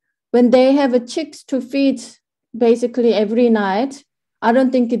period, when they have chicks to feed basically every night. I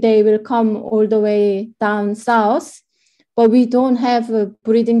don't think they will come all the way down south, but we don't have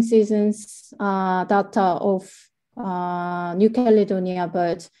breeding seasons data of New Caledonia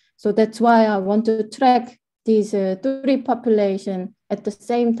birds. So that's why I want to track these three populations at the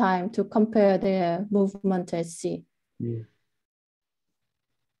same time to compare their movement at sea.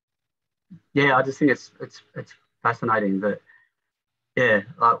 Yeah, I just think it's fascinating that, yeah,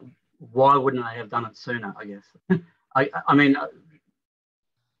 like, why wouldn't they have done it sooner, I guess? I mean,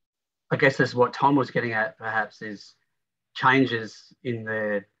 I guess that's what Tom was getting at, perhaps, is changes in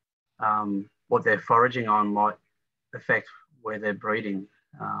their what they're foraging on might affect where they're breeding.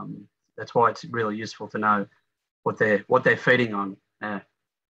 That's why it's really useful to know what they're feeding on. Yeah.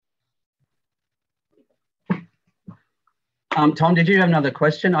 Tom, did you have another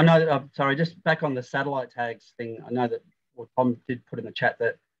question? I know that, sorry, just back on the satellite tags thing. I know that, well, Tom did put in the chat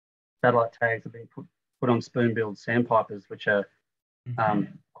that satellite tags have been put on spoon-billed sandpipers, which are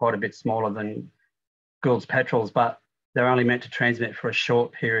quite a bit smaller than Gould's petrels, but they're only meant to transmit for a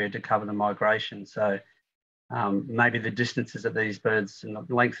short period to cover the migration. So maybe the distances of these birds and the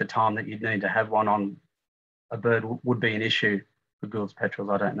length of time that you'd need to have one on a bird would be an issue for Gould's petrels.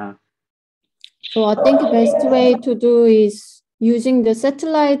 I don't know. So I think the best way to do is using the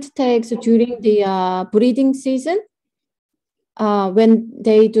satellite tags during the breeding season, when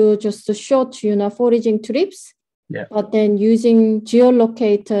they do just a short, you know, foraging trips. Yeah. But then using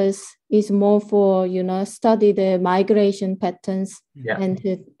geolocators is more for, you know, study the migration patterns and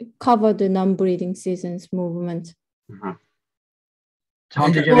to cover the non-breeding seasons movement.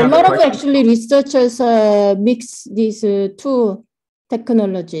 Tom, did you So have a lot of actually researchers mix these two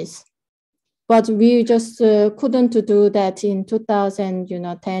technologies, but we just couldn't do that in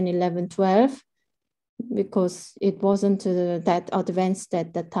 2010, 11, 12 because it wasn't that advanced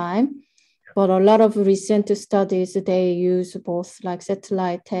at the time. But a lot of recent studies, they use both like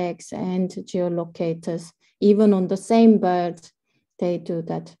satellite tags and geolocators. Even on the same bird, they do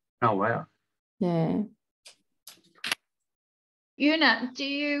that. Oh, wow. Yeah. Yuna, do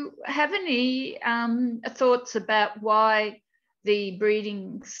you have any thoughts about why the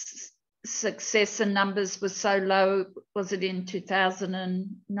breeding success and numbers were so low? Was it in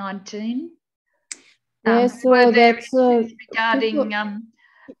 2019? Yeah, so that's regarding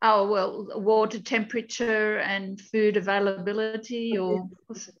water temperature and food availability, or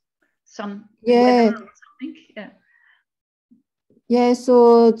some weather or something. Yeah,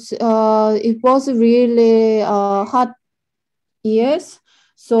 so it was really hot years.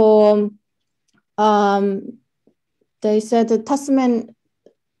 So they said the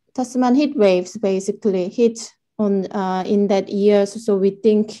Tasman heat waves basically hit on in that year. So we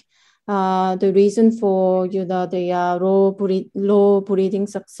think the reason for, you know, the low breeding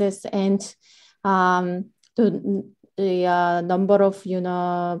success and the number of, you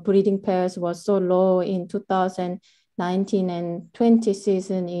know, breeding pairs was so low in 2019 and 20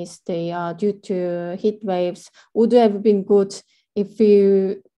 season is due to heat waves. Would have been good if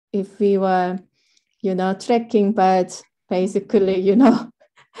we were, you know, tracking birds basically, you know,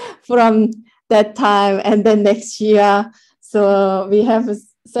 from that time and then next year. So we have a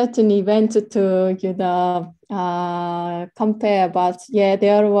certain event to, you know, compare, but yeah,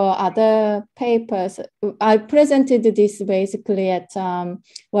 there were other papers. I presented this basically at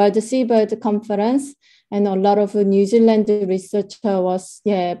World Seabird Conference, and a lot of New Zealand researcher was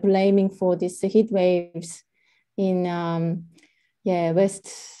blaming for these heat waves in West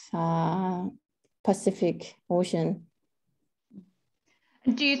Pacific Ocean.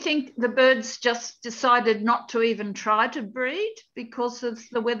 Do you think the birds just decided not to even try to breed because of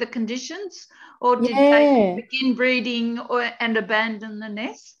the weather conditions, or did they begin breeding and abandon the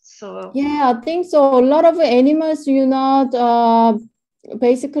nests? Or? Yeah, I think so. A lot of animals, you know,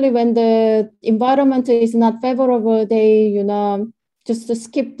 basically when the environment is not favorable, they, you know, just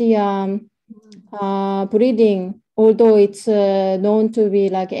skip the breeding, although it's known to be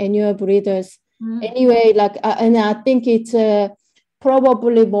like annual breeders. Anyway, like, and I think it's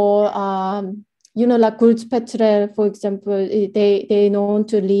probably more, you know, like Gould's Petrel, for example, they known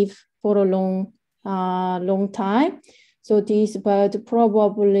to live for a long time. So these birds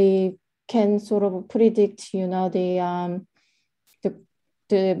probably can sort of predict, you know, the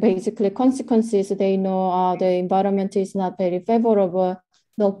basically consequences. They know the environment is not very favorable.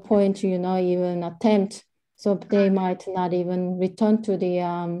 No point, you know, even attempt. So they might not even return to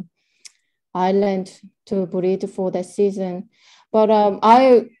the island to breed for that season. But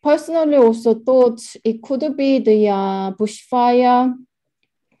I personally also thought it could be the bushfire.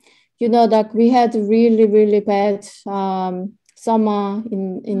 You know, that we had really, really bad summer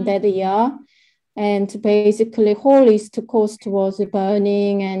in that year. And basically whole East Coast was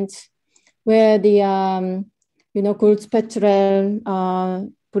burning, and where the, you know, Gould's Petrel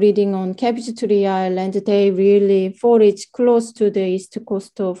breeding on Cabbage Tree Island, they really foraged close to the East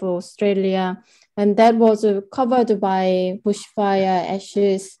Coast of Australia. And that was covered by bushfire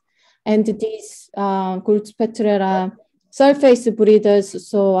ashes. And these Gould's Petrel are surface breeders.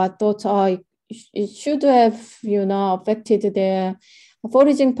 So I thought it should have, you know, affected their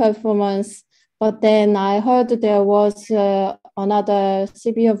foraging performance. But then I heard there was another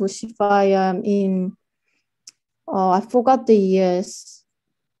severe bushfire in, I forgot the years,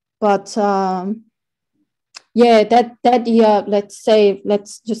 but yeah, that year, let's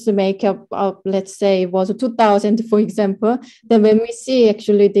just make up, let's say it was 2000, for example. Then when we see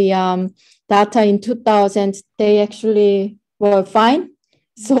actually the data in 2000, they actually were fine.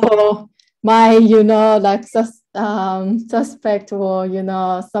 So my, you know, like suspect or, you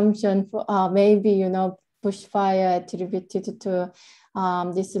know, assumption for maybe, you know, bushfire attributed to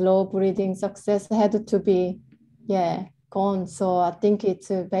this low breeding success had to be, gone. So I think it's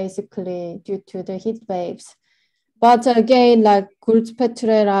basically due to the heat waves. But again, like Gould's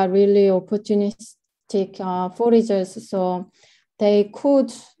Petrel are really opportunistic foragers, so they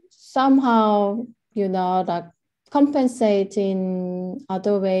could somehow, you know, like compensate in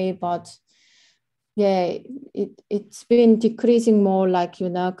other way. But yeah, it's been decreasing more, like, you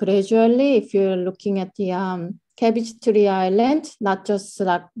know, gradually. If you're looking at the Cabbage Tree Island, not just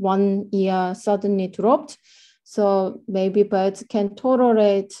like 1 year suddenly dropped. So maybe birds can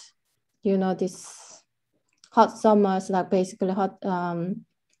tolerate, you know, this hot summers, like basically hot, the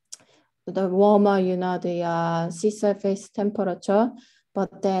warmer, you know, the sea surface temperature,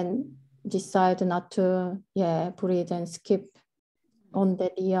 but then decide not to, breed and skip on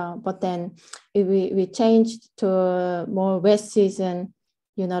that year. But then we changed to a more wet season,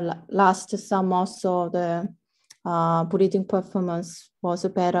 you know, last summer, so the breeding performance was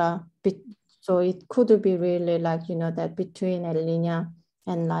better. So it could be really like, you know, that between El Niño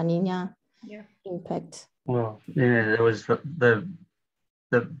and La Niña impact. Well, yeah, there was the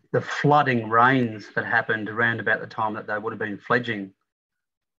flooding rains that happened around about the time that they would have been fledging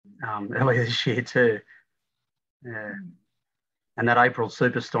earlier this year too. Yeah. And that April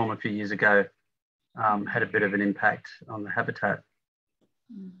superstorm a few years ago had a bit of an impact on the habitat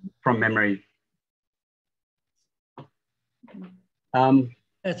from memory.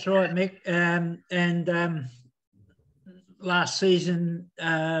 That's right, Mick. And last season,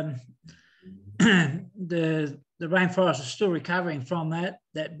 the rainforest is still recovering from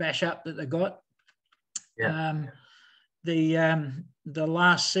that bash up that they got. Yeah. The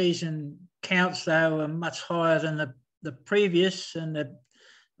last season counts, though, are much higher than the previous, and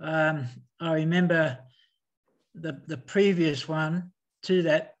I remember the previous one to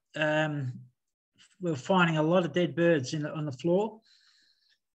that. We were finding a lot of dead birds on the floor.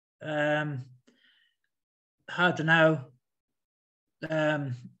 Hard to know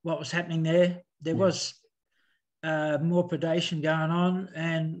what was happening there. There was more predation going on,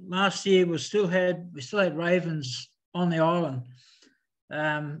 and last year we still had ravens on the island.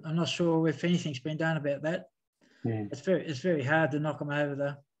 I'm not sure if anything's been done about that. Yeah. It's very hard to knock them over,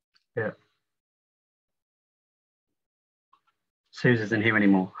 though. Yeah. Suze isn't here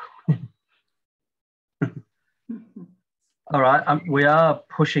anymore. All right, we are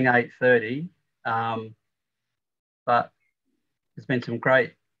pushing 8:30, but there's been some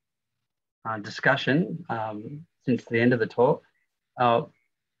great discussion since the end of the talk.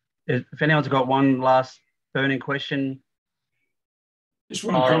 If anyone's got one last burning question, Just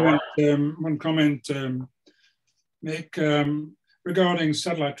one comment, Mick, regarding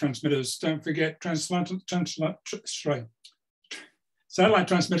satellite transmitters. Don't forget, satellite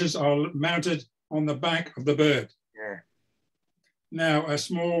transmitters are mounted on the back of the bird. Yeah. Now, a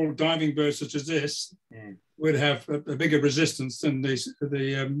small diving bird such as this would have a bigger resistance than the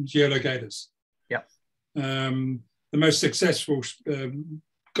geolocators. Yep. The most successful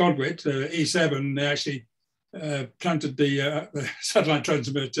Godwit, E7, they actually planted the satellite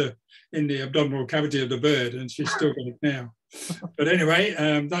transmitter in the abdominal cavity of the bird, and she's still got it now. But anyway,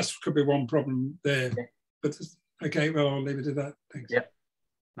 that could be one problem there. Yeah. But okay, well, I'll leave it at that. Thanks. Yep.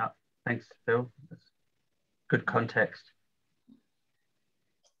 No, thanks, Phil. That's good context.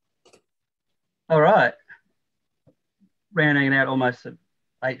 All right. Rounding it out almost at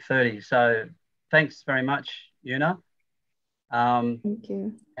 8:30. So thanks very much, Yuna. Thank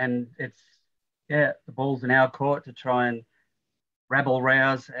you. And it's, yeah, the ball's in our court to try and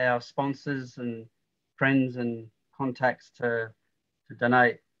rabble-rouse our sponsors and friends and contacts to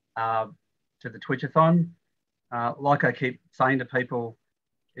donate to the Twitchathon. Like I keep saying to people,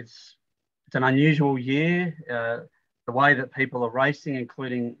 it's an unusual year. The way that people are racing,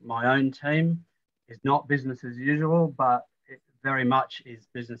 including my own team, is not business as usual, but it very much is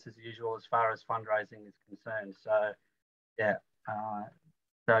business as usual as far as fundraising is concerned. So, yeah.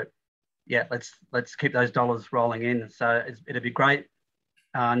 Yeah, let's keep those dollars rolling in. So it'd be great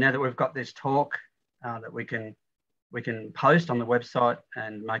now that we've got this talk that we can post on the website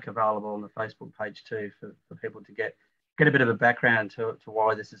and make available on the Facebook page too for people to get a bit of a background to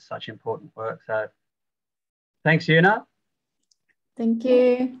why this is such important work. So thanks, Yuna. Thank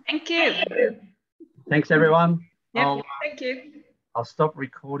you. Thank you. Thanks, everyone. Yep, thank you. I'll stop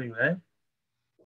recording there.